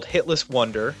called Hitless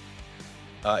Wonder.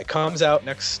 It comes out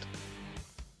next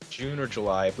June or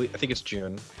July. I think it's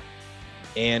June.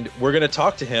 And we're going to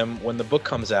talk to him when the book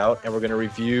comes out, and we're going to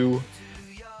review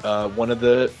one of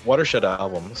the Watershed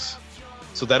albums.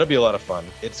 So that'll be a lot of fun.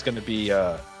 It's going to be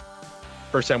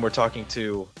first time we're talking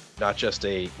to not just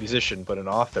a musician, but an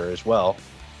author as well.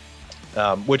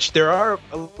 Which there are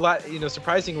a lot,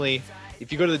 surprisingly,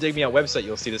 if you go to the Dig Me Out website,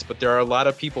 you'll see this, but there are a lot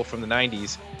of people from the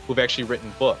 90s who've actually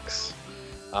written books.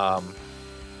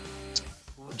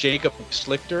 Jacob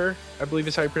Schlichter, I believe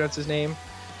is how you pronounce his name.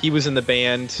 He was in the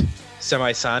band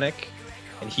Semisonic,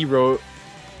 and he wrote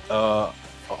a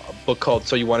book called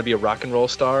So You Want to Be a Rock and Roll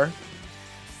Star.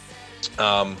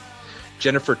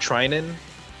 Jennifer Trinan,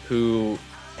 who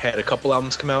had a couple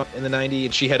albums come out in the 90s,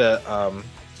 and she had a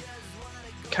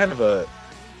kind of a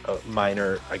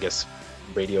minor, I guess,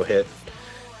 radio hit.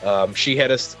 She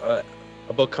had a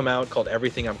book come out called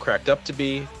Everything I'm Cracked Up to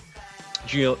Be.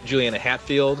 Juliana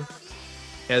Hatfield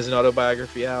has an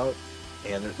autobiography out,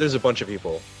 and there's a bunch of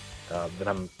people that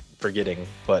I'm forgetting,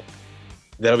 but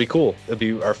that'll be cool. It'll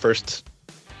be our first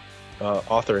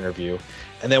author interview.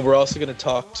 And then we're also going to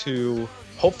talk to,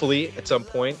 hopefully at some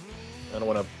point, I don't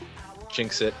want to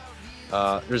jinx it,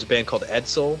 there's a band called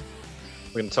Edsel.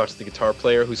 We're going to talk to the guitar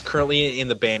player who's currently in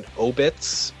the band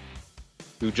Obits,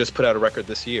 who just put out a record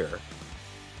this year.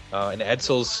 And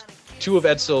two of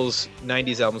Edsel's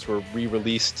 90s albums were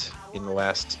re-released in the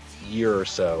last year or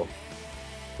so.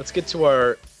 Let's get to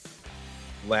our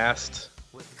last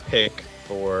pick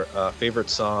for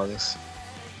favorite songs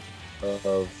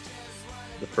of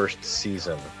the first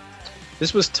season.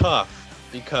 This was tough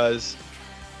because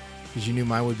you knew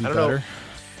mine would be I don't better. know.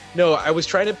 No, I was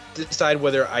trying to decide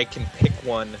whether I can pick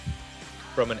one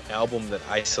from an album that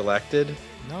I selected.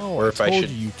 No, or if I should.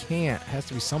 You can't. It has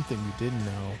to be something you didn't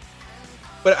know.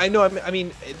 But I know, I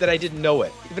mean, that I didn't know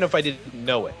it. Even if I didn't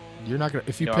know it. You're not gonna.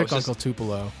 If you pick Uncle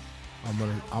Tupelo,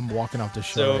 I'm walking off the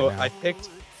show. So right now. I picked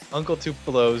Uncle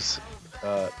Tupelo's.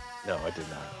 No, I did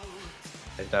not.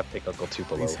 I did not pick Uncle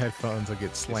Tupelo. These headphones will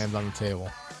get slammed on the table.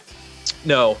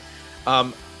 No,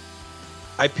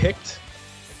 I picked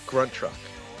Grunt Truck.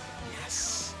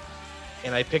 Yes.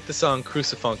 And I picked the song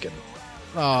Crucifunkin'.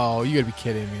 Oh, you gotta be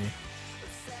kidding me.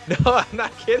 No, I'm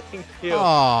not kidding you.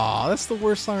 Oh, that's the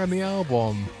worst song on the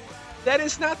album. That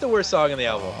is not the worst song on the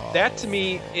album. Oh. That to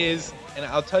me is, and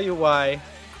I'll tell you why.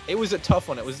 It was a tough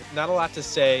one. It was not a lot to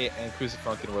say, and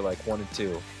Crucifunkin' were like 1 and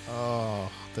 2.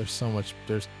 Oh, there's so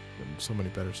many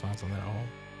better songs on that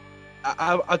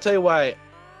album. I'll tell you why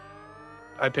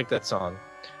I picked that song.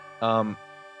 And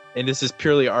this is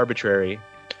purely arbitrary.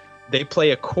 They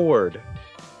play a chord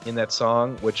in that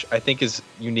song, which I think is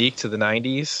unique to the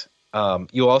 90s.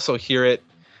 You'll also hear it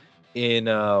in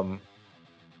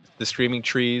the Screaming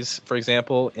Trees, for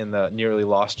example, in the Nearly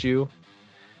Lost You.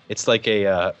 It's like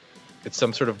it's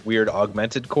some sort of weird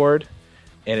augmented chord,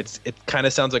 and it kind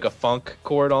of sounds like a funk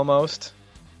chord almost.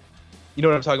 You know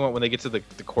what I'm talking about when they get to the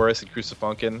chorus in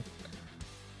Crucifunkin'?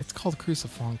 It's called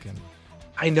Crucifunkin'.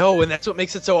 I know, and that's what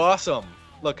makes it so awesome.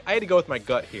 Look, I had to go with my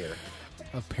gut here.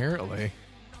 Apparently.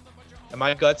 And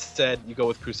my gut said you go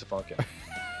with Crucifunkin'.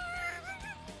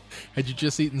 Had you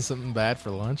just eaten something bad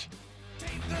for lunch?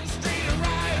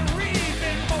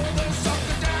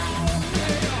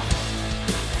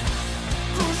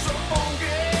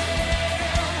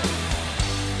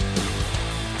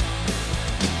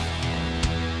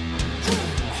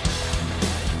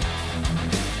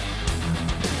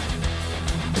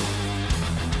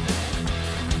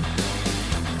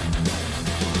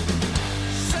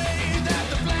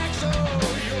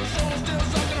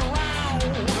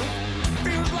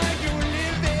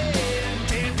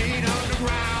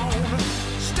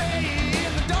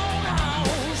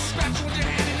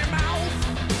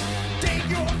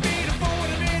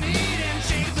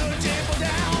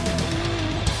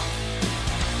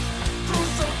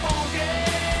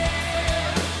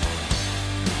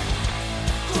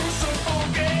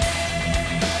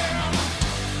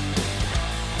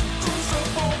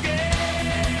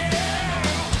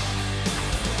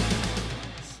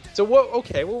 So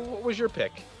what was your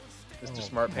pick, Mr.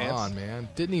 Smart Pants? Come on, man.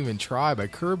 Didn't even try by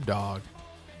Curb Dog.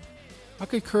 How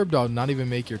could Curb Dog not even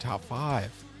make your top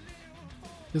 5?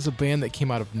 This is a band that came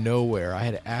out of nowhere. I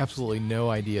had absolutely no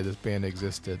idea this band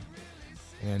existed,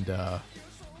 and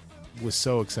was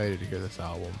so excited to hear this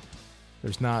album.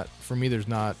 There's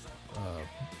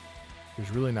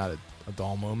really not a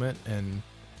dull moment, and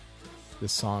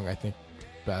this song I think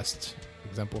best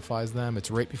exemplifies them.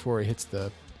 It's right before it hits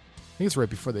that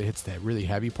really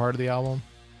heavy part of the album.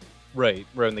 Right,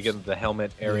 when they get into the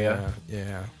helmet area.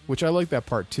 Yeah. Which I like that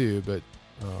part too, but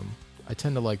I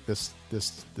tend to like this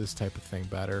type of thing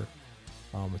better.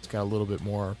 It's got a little bit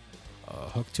more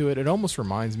hook to it. It almost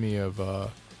reminds me of kind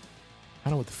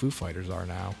of what the Foo Fighters are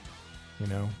now. You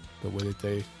know, the way that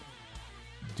they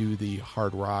do the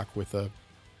hard rock with a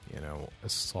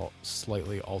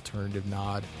slightly alternative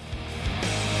nod.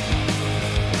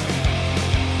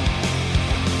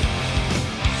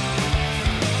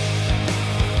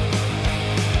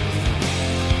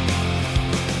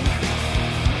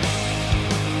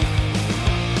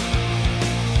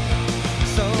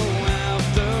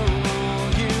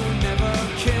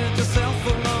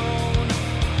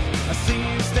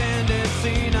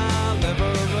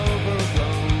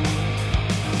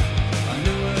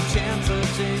 Chance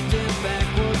of changing back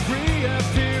would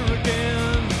reappear again.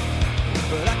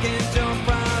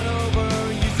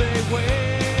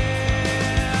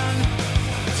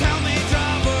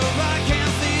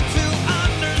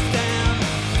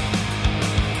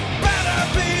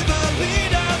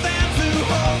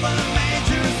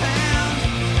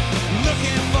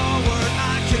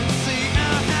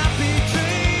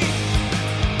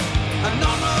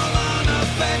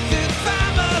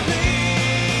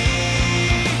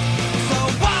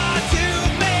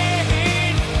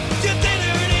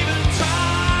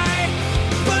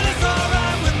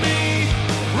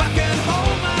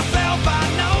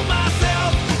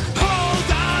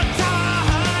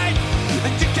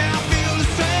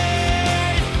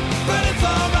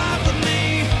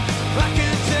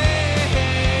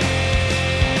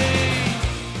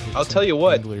 I'll some tell you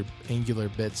what. angular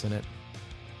bits in it.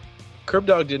 Curb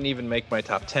Dog didn't even make my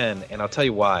top 10, and I'll tell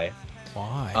you why.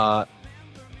 Why?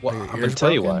 Well, Are your I'm going ears to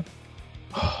tell you broken?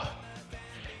 why.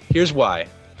 Here's why.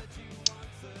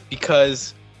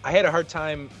 Because I had a hard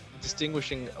time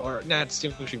distinguishing, or not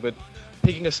distinguishing, but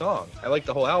picking a song. I liked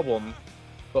the whole album,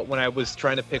 but when I was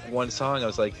trying to pick one song, I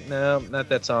was like, no, not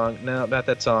that song. No, not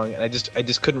that song. And I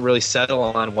just couldn't really settle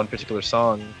on one particular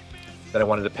song that I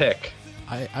wanted to pick.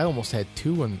 I almost had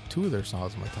two of their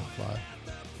songs in my top 5.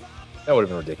 That would have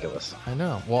been ridiculous. I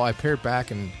know. Well, I paired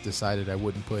back and decided I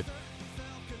wouldn't put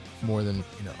more than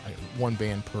one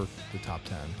band per the top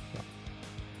 10.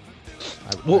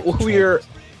 What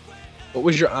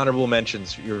was your honorable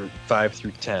mentions? Your 5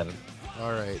 through 10.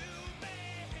 All right.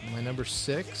 My number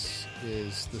 6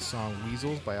 is the song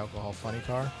 "Weasels" by Alcohol Funny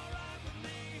Car.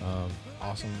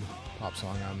 Awesome pop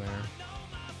song on there.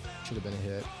 Should have been a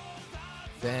hit.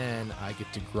 Then I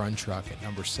get to Grunge Truck at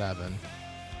number 7.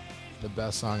 The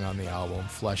best song on the album,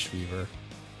 "Flesh Fever."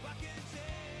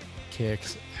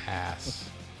 Kicks ass.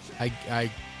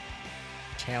 I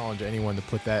challenge anyone to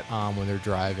put that on when they're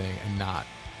driving and not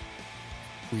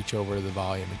reach over to the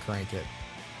volume and crank it.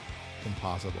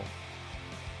 Impossible.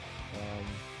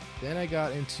 Then I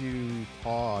got into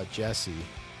Paw Jesse.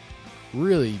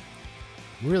 Really,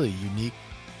 really unique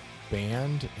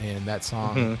band, and that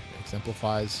song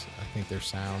exemplifies, I think, their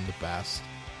sound the best.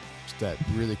 Just that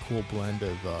really cool blend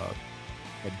of a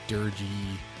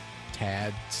dirgy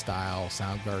Tad style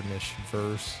Soundgarden-ish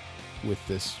verse with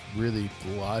this really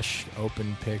lush,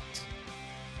 open-picked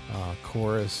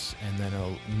chorus, and then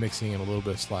mixing in a little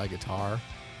bit of slide guitar,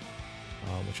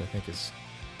 which I think is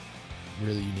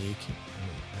really unique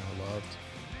and I loved.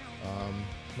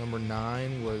 Number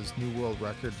 9 was New World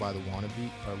Record by the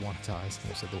Wannadies. I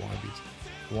said the Wannadies.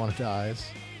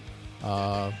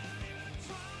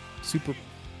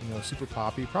 Super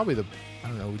poppy. Probably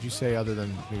would you say, other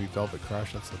than maybe Velvet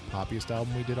Crush, that's the poppiest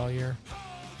album we did all year?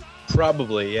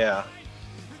 Probably, yeah.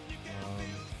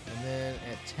 And then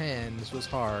at 10, this was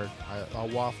hard. I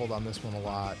waffled on this one a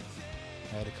lot.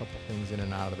 I had a couple things in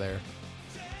and out of there.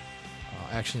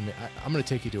 Actually, I'm going to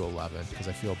take you to 11 because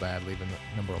I feel bad leaving the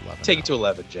number 11. Take it to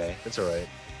 11, Jay. That's all right.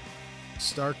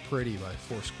 Stark Pretty by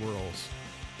Four Squirrels.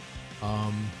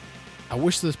 I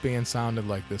wish this band sounded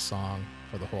like this song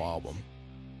for the whole album.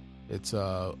 It's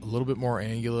a little bit more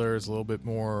angular. It's a little bit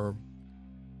more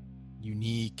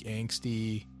unique,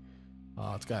 angsty.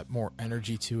 It's got more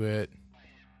energy to it.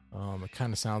 It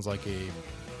kind of sounds like a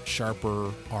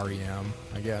sharper REM,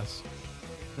 I guess.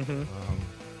 Mm-hmm.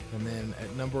 And then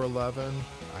at number 11,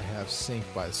 I have Sync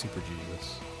by the Super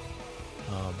Jesus.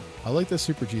 I like the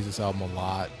Super Jesus album a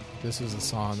lot. This is the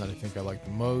song that I think I like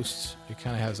the most. It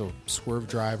kind of has a Swerve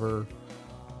Driver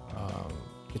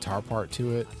guitar part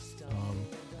to it.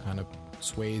 Kind of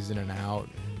sways in and out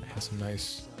and has some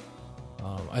nice...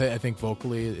 I think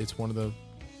vocally it's one of the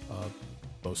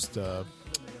most,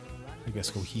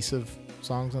 cohesive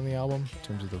songs on the album in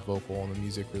terms of the vocal and the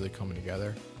music really coming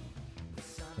together.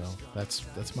 So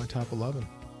that's my top 11.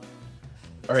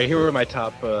 All right, here are my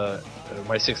top,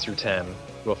 my 6 through 10,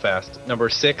 real fast. Number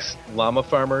 6, Llama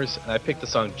Farmers, and I picked the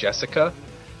song Jessica,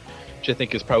 which I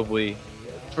think is probably,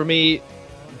 for me,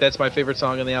 that's my favorite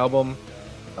song on the album.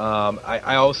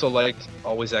 I also liked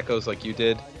Always Echoes like you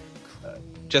did.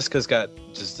 Jessica's got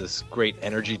just this great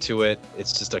energy to it.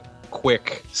 It's just a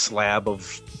quick slab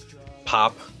of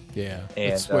pop. Yeah,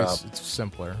 and it's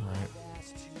simpler,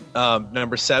 right?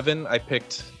 Number 7, I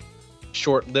picked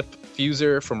Short Lip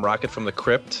Fuser from Rocket from the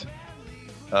Crypt.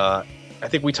 I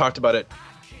think we talked about it.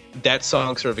 That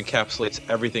song sort of encapsulates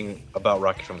everything about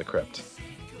Rocket from the Crypt.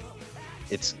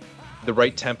 It's the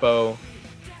right tempo.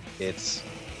 It's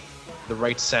the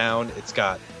right sound. It's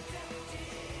got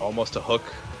almost a hook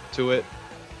to it,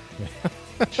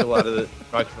 which a lot of the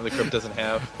Rocket from the Crypt doesn't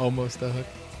have. Almost a hook.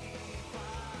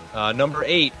 Number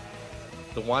 8,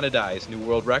 the Wannadies, New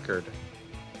World Record.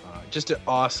 Just an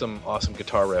awesome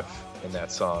guitar riff in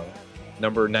that song.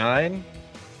 Number 9,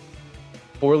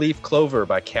 Four Leaf Clover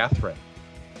by Catherine.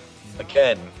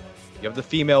 Again, you have the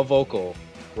female vocal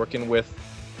working with,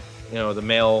 the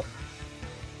male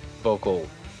vocal.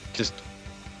 Just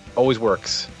always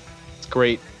works. It's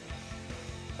great.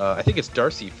 I think it's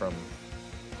Darcy from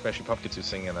Smashing Pumpkins who's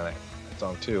singing that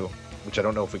song too, which I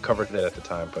don't know if we covered that at the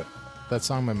time, but that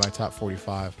song made my top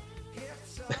 45.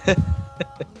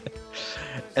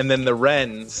 And then the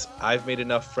Wrens, I've Made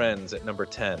Enough Friends at number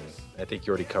 10. I think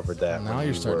you already covered that. Now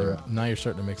you're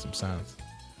starting to make some sense.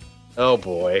 Oh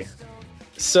boy.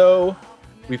 So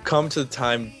we've come to the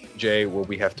time, Jay, where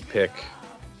we have to pick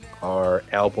our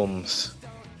albums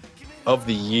of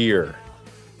the year.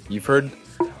 You've heard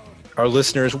our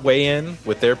listeners weigh in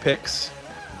with their picks.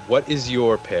 What is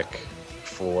your pick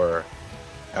for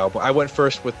album? I went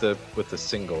first with the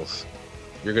singles.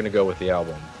 You're going to go with the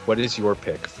album. What is your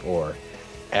pick for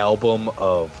album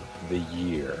of the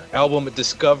year? Album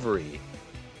discovery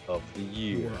of the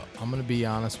year. Well, I'm going to be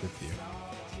honest with you.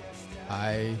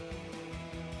 I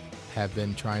have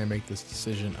been trying to make this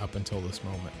decision up until this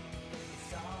moment.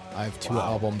 I have two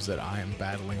albums that I am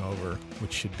battling over,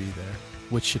 which should be there,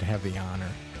 which should have the honor.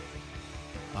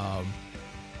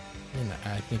 And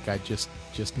I think I just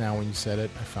now when you said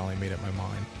it, I finally made up my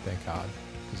mind. Thank God,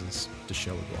 because the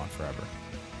show would go on forever.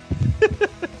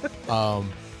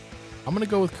 I'm gonna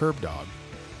go with Curb Dog.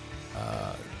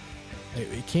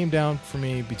 It came down for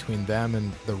me between them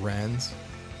and the Wrens.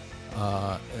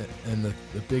 And the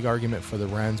big argument for the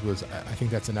Wrens was I think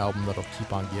that's an album that'll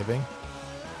keep on giving.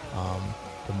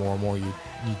 The more and more you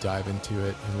dive into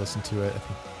it and listen to it, I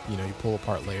think you pull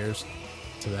apart layers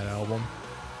to that album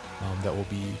that will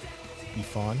be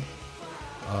fun.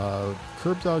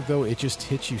 Curb Dog, though, it just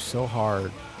hits you so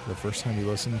hard the first time you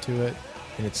listen to it,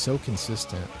 and it's so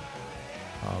consistent.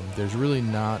 There's really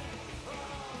not,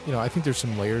 I think there's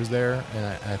some layers there, and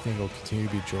I think it'll continue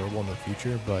to be enjoyable in the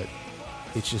future, but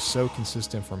it's just so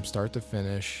consistent from start to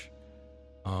finish.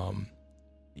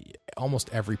 Almost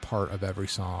every part of every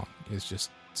song is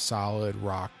just solid,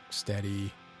 rock,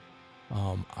 steady.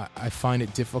 I find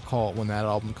it difficult when that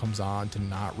album comes on to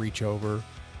not reach over,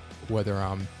 whether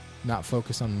I'm not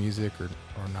focused on music or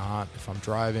not, if I'm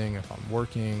driving, if I'm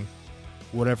working,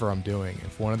 whatever I'm doing.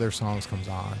 If one of their songs comes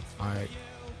on, I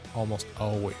almost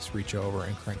always reach over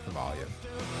and crank the volume.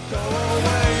 Go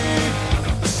away,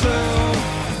 so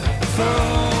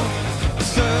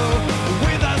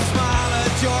with a smile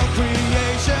at your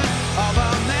creation of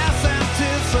a mass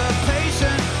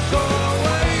anticipation. Go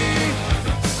away,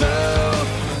 so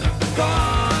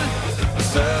gone,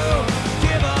 so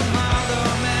give a milder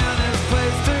man his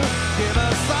place to, give a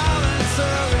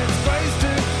silencer its grace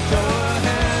to. Go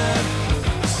ahead,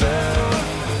 so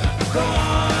go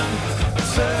on,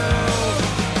 so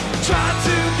try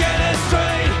to get it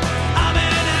straight. I'm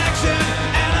in action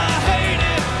and I hate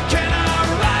it. Can I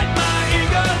write my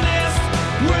ego list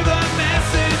with a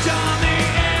message on the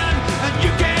end? And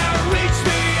you can't reach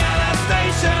me at a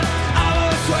station. I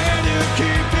will swear to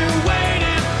keep you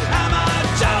waiting. Am I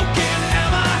joking?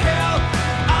 Am I hell?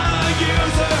 I'm a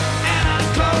user and I'm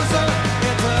closer.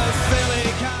 It's a silly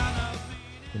kind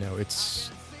of.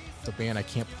 It's a band I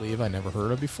can't believe I never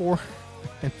heard of before,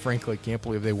 and frankly, can't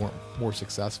believe they weren't more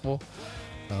successful.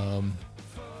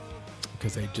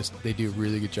 Because they do a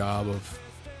really good job of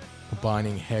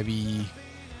combining heavy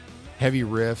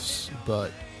riffs,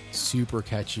 but super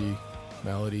catchy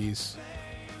melodies,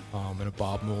 in a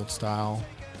Bob Mould style.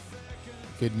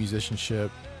 Good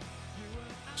musicianship.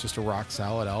 It's just a rock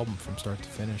solid album from start to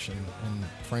finish, and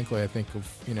frankly, I think of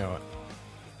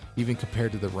even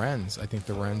compared to the Wrens, I think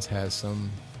the Wrens has some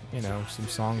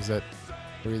songs that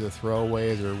are either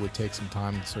throwaways or would take some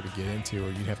time to sort of get into, or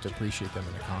you'd have to appreciate them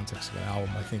in the context of an album.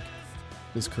 I think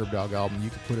this Curb Dog album, you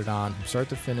could put it on from start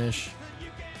to finish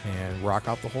and rock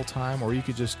out the whole time, or you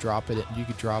could just drop it. You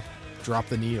could drop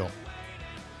the needle,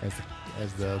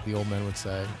 as the old men would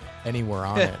say, anywhere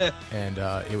on it, and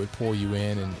it would pull you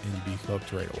in, and you'd be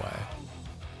hooked right away.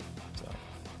 So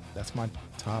that's my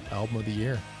top album of the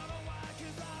year.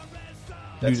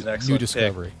 That's an excellent new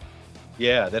discovery. Pick.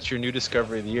 Yeah, that's your new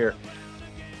discovery of the year.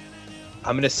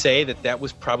 I'm going to say that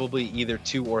was probably either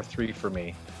 2 or 3 for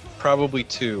me. Probably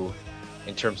 2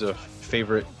 in terms of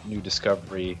favorite new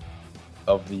discovery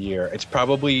of the year. It's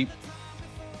probably,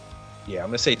 I'm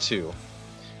going to say 2.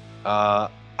 I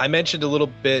mentioned a little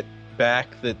bit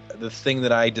back that the thing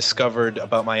that I discovered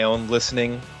about my own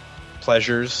listening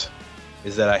pleasures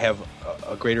is that I have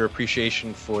a greater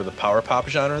appreciation for the power pop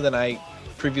genre than I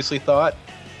previously thought.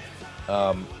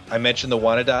 I mentioned the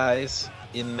Wannadies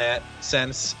in that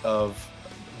sense of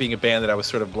being a band that I was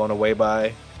sort of blown away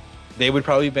by. They would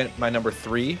probably be my number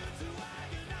 3,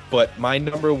 but my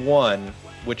number 1,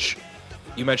 which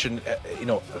you mentioned,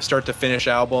 start to finish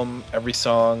album, every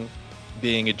song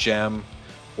being a gem,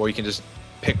 or you can just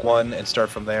pick one and start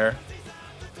from there.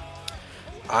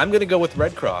 I'm going to go with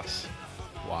Red Cross.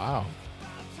 Wow.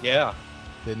 Yeah.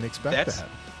 Didn't expect that.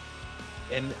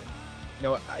 And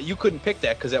you couldn't pick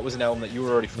that because that was an album that you were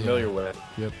already familiar with.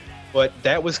 Yep. But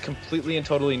that was completely and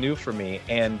totally new for me,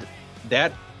 and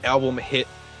that album hit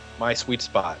my sweet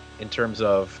spot in terms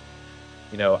of,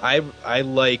 I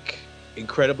like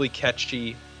incredibly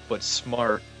catchy but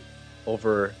smart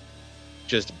over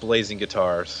just blazing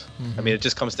guitars. Mm-hmm. I mean, it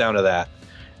just comes down to that.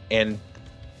 And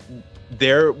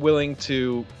they're willing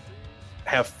to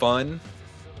have fun,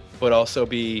 but also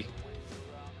be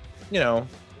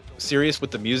serious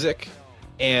with the music,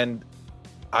 and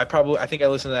I think I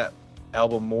listened to that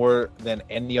album more than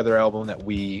any other album that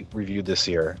we reviewed this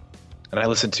year, and I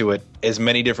listened to it as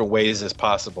many different ways as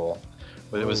possible,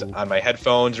 whether it was on my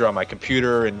headphones or on my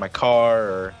computer in my car,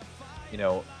 or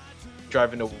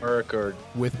driving to work, or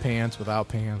With pants, without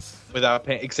pants.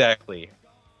 Exactly.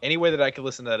 Any way that I could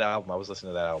listen to that album, I was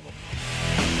listening to that album.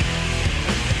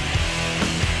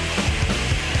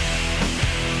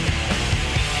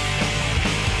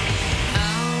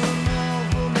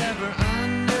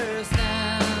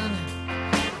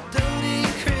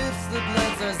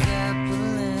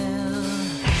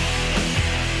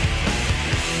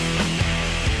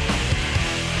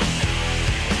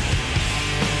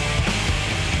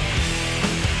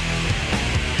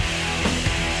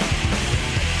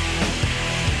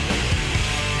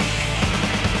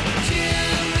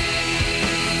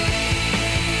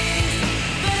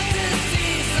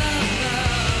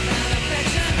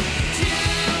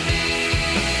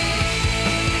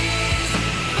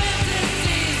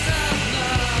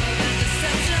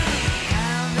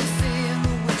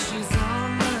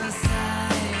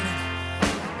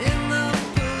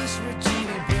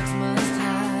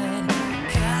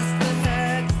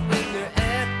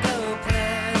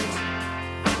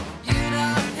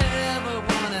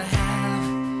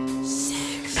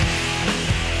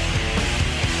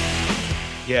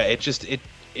 Yeah, it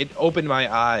opened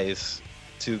my eyes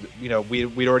to,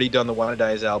 we'd already done the Wanna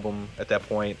Die's album at that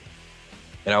point,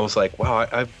 and I was like,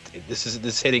 wow, this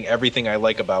is hitting everything I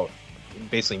like about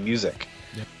basically music.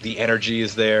 Yep. The energy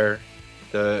is there,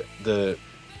 the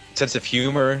sense of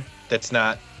humor that's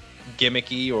not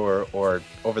gimmicky or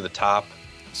over the top.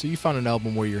 So you found an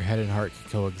album where your head and heart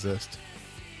could coexist.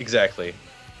 Exactly.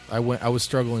 I was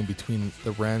struggling between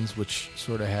the Wrens, which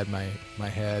sort of had my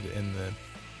head, and the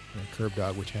Curb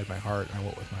Dog, which had my heart, and I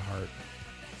went with my heart.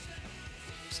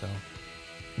 So,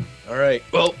 all right.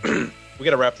 Well, we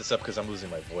got to wrap this up because I'm losing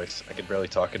my voice. I can barely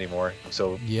talk anymore. I'm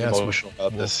so emotional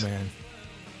about this. Man.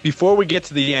 Before we get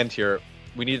to the end here,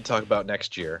 we need to talk about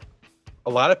next year. A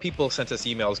lot of people sent us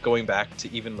emails going back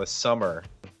to even the summer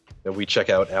that we check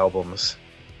out albums,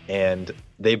 and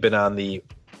they've been on the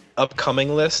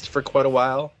upcoming list for quite a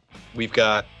while. We've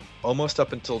got almost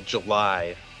up until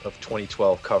July of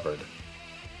 2012 covered.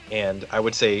 And I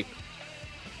would say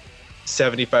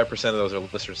 75% of those are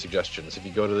listener suggestions. If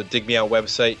you go to the Dig Me Out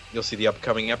website, you'll see the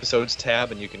upcoming episodes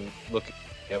tab, and you can look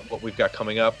at what we've got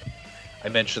coming up. I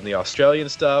mentioned the Australian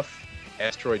stuff,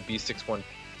 Asteroid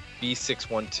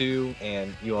B612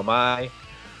 and UMI.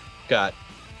 Got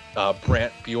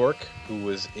Brant Bjork, who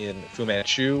was in Fu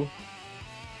Manchu.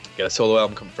 Got a solo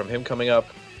album from him coming up.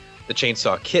 The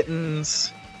Chainsaw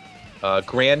Kittens,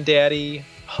 Granddaddy,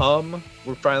 Hum,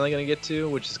 we're finally going to get to,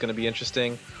 which is going to be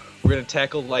interesting. We're going to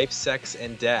tackle Life, Sex,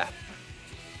 and Death,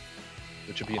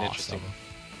 which would be an interesting.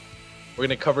 We're going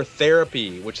to cover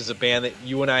Therapy, which is a band that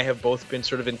you and I have both been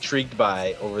sort of intrigued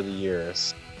by over the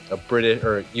years. A British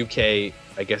or UK,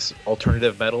 I guess,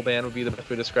 alternative metal band would be the best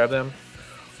way to describe them.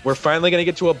 We're finally going to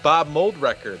get to a Bob Mould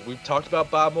record. We've talked about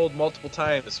Bob Mould multiple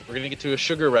times. We're going to get to a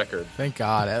Sugar record. Thank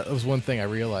God. That was one thing I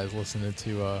realized listening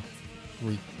to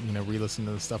re-listening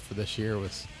to the stuff for this year,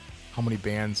 was how many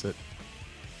bands that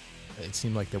it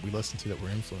seemed like that we listened to that were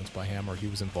influenced by him, or he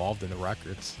was involved in the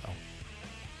records. So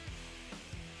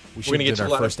we should have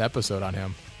did our first episode on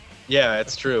him. Yeah,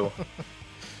 it's true.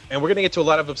 And we're going to get to a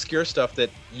lot of obscure stuff that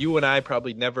you and I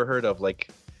probably never heard of, like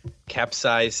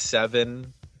Capsize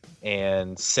 7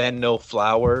 and Send No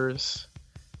Flowers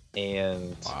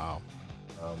and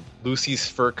Lucy's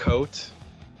Fur Coat.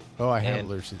 Oh, I have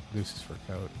Lucy's Fur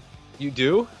Coat. You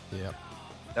do? Yep.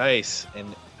 Nice. And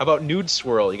how about Nude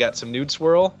Swirl? You got some Nude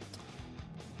Swirl?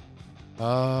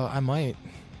 I might.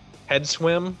 Head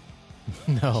Swim?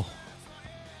 No.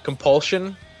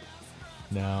 Compulsion?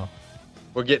 No.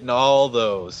 We're getting all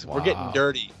those. Wow. We're getting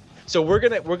dirty. So we're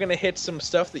gonna hit some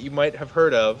stuff that you might have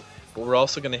heard of, but we're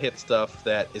also gonna hit stuff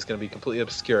that is gonna be completely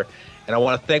obscure. And I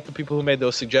want to thank the people who made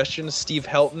those suggestions: Steve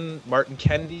Helton, Martin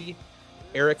Kennedy,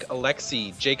 Eric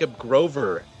Alexi, Jacob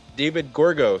Grover, David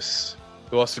Gorgos,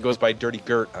 who also goes by Dirty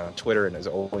Gert on Twitter and is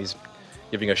always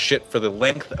giving a shit for the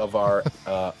length of our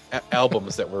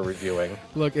albums that we're reviewing.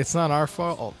 Look, it's not our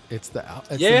fault. It's the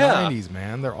 90s,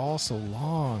 man. They're all so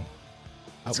long.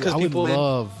 I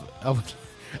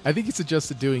think he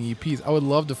suggested doing EPs. I would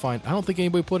love to find. I don't think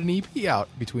anybody put an EP out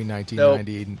between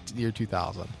 1990 and year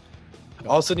 2000.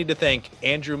 Also need to thank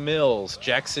Andrew Mills,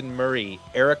 Jackson Murray,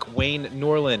 Eric Wayne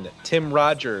Norland, Tim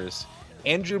Rogers,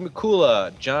 Andrew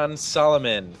Mikula, John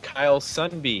Solomon, Kyle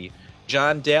Sunby,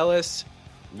 John Dallas,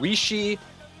 Rishi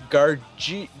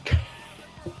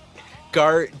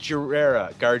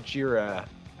Gargira.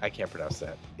 I can't pronounce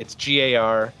that. It's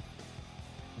Garjria.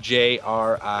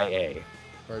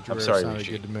 I'm sorry, sounded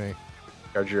Richie. good to me.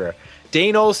 Gargira.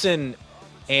 Dane Olson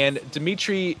and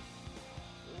Dimitri,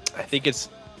 I think it's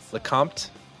Lecomte,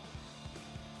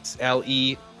 it's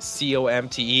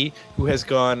Lecomte, who has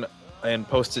gone and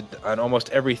posted on almost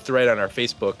every thread on our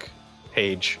Facebook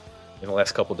page in the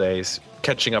last couple days,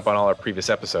 catching up on all our previous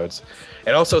episodes.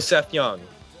 And also Seth Young.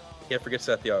 Can't forget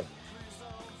Seth Young.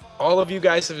 All of you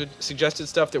guys have suggested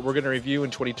stuff that we're going to review in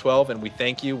 2012, and we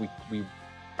thank you. We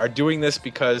are doing this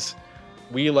because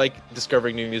we like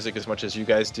discovering new music as much as you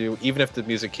guys do, even if the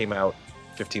music came out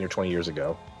 15 or 20 years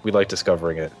ago. We like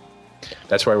discovering it.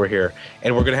 That's why we're here.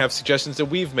 And we're going to have suggestions that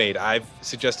we've made. I've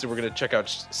suggested we're going to check out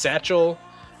Satchel.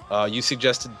 You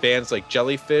suggested bands like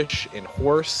Jellyfish and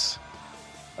Horse.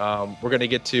 We're going to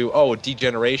get to,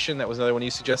 Degeneration. That was another one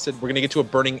you suggested. We're going to get to a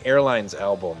Burning Airlines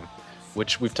album,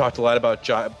 which we've talked a lot about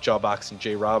Jawbox and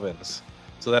Jay Robbins.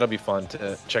 So that'll be fun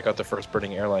to check out the first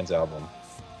Burning Airlines album.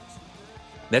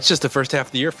 That's just the first half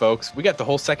of the year, folks. We got the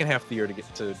whole second half of the year to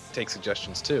get to take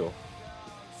suggestions too.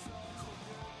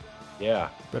 Yeah.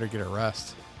 Better get a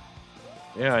rest.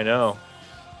 Yeah, I know.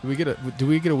 Do we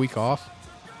get a week off?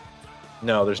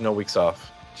 No, there's no weeks off.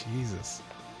 Jesus.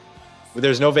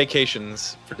 There's no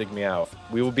vacations for Dig Me Out.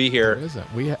 We will be There here.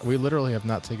 isn't. We literally have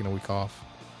not taken a week off.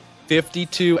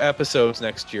 52 episodes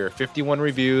next year, 51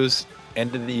 reviews.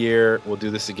 End of the year, we'll do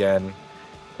this again.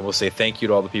 And we'll say thank you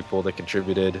to all the people that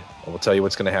contributed. And we'll tell you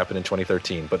what's going to happen in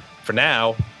 2013. But for now,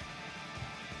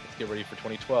 let's get ready for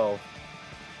 2012.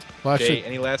 Well, Jay, actually,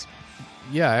 any last...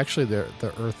 yeah, actually, the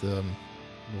Earth will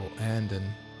end in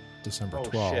December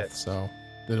 12th, shit. so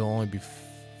it'll only be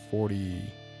 40.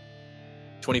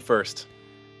 21st.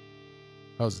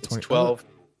 Oh, is it It's 20? 12,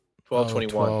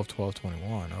 21. 12,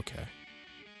 21. Okay.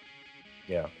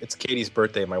 Yeah, it's Katie's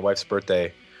birthday, my wife's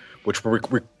birthday, which we're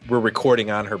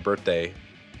recording on her birthday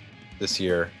this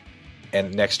year.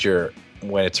 And next year,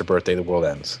 when it's her birthday, the world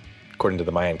ends, according to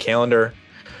the Mayan calendar.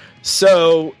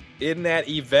 So, in that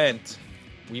event,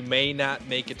 we may not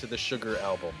make it to the Sugar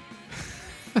album.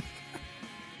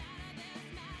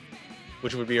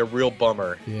 Which would be a real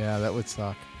bummer. Yeah, that would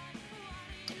suck.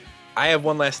 I have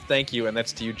one last thank you, and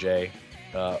that's to you, Jay,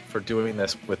 for doing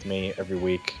this with me every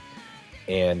week.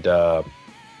 And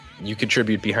you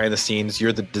contribute behind the scenes.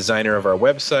 You're the designer of our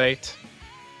website.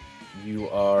 You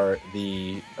are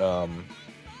the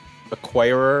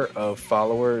acquirer of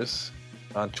followers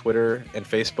on Twitter and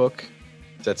Facebook.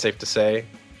 Is that safe to say?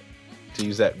 To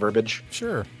use that verbiage?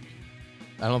 Sure.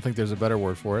 I don't think there's a better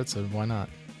word for it, so why not?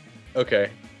 Okay.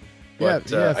 Yeah,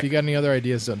 But, if you got any other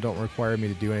ideas that don't require me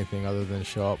to do anything other than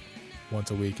show up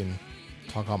once a week and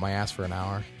talk out my ass for an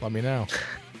hour, let me know.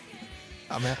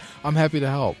 I'm happy to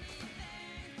help.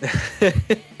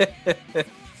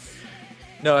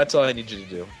 No, that's all I need you to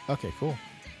do. Okay, cool.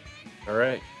 All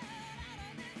right.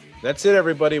 That's it,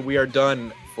 everybody. We are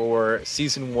done for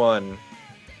season 1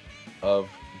 of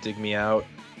Dig Me Out.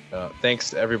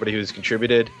 Thanks to everybody who's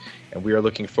contributed, and we are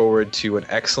looking forward to an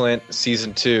excellent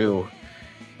season 2.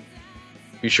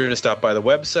 Be sure to stop by the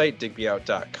website,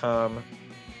 digmeout.com,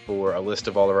 for a list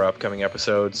of all of our upcoming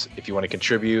episodes. If you want to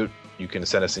contribute, you can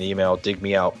send us an email,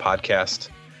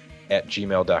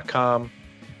 digmeoutpodcast@gmail.com.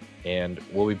 And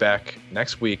we'll be back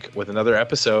next week with another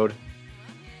episode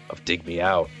of Dig Me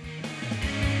Out.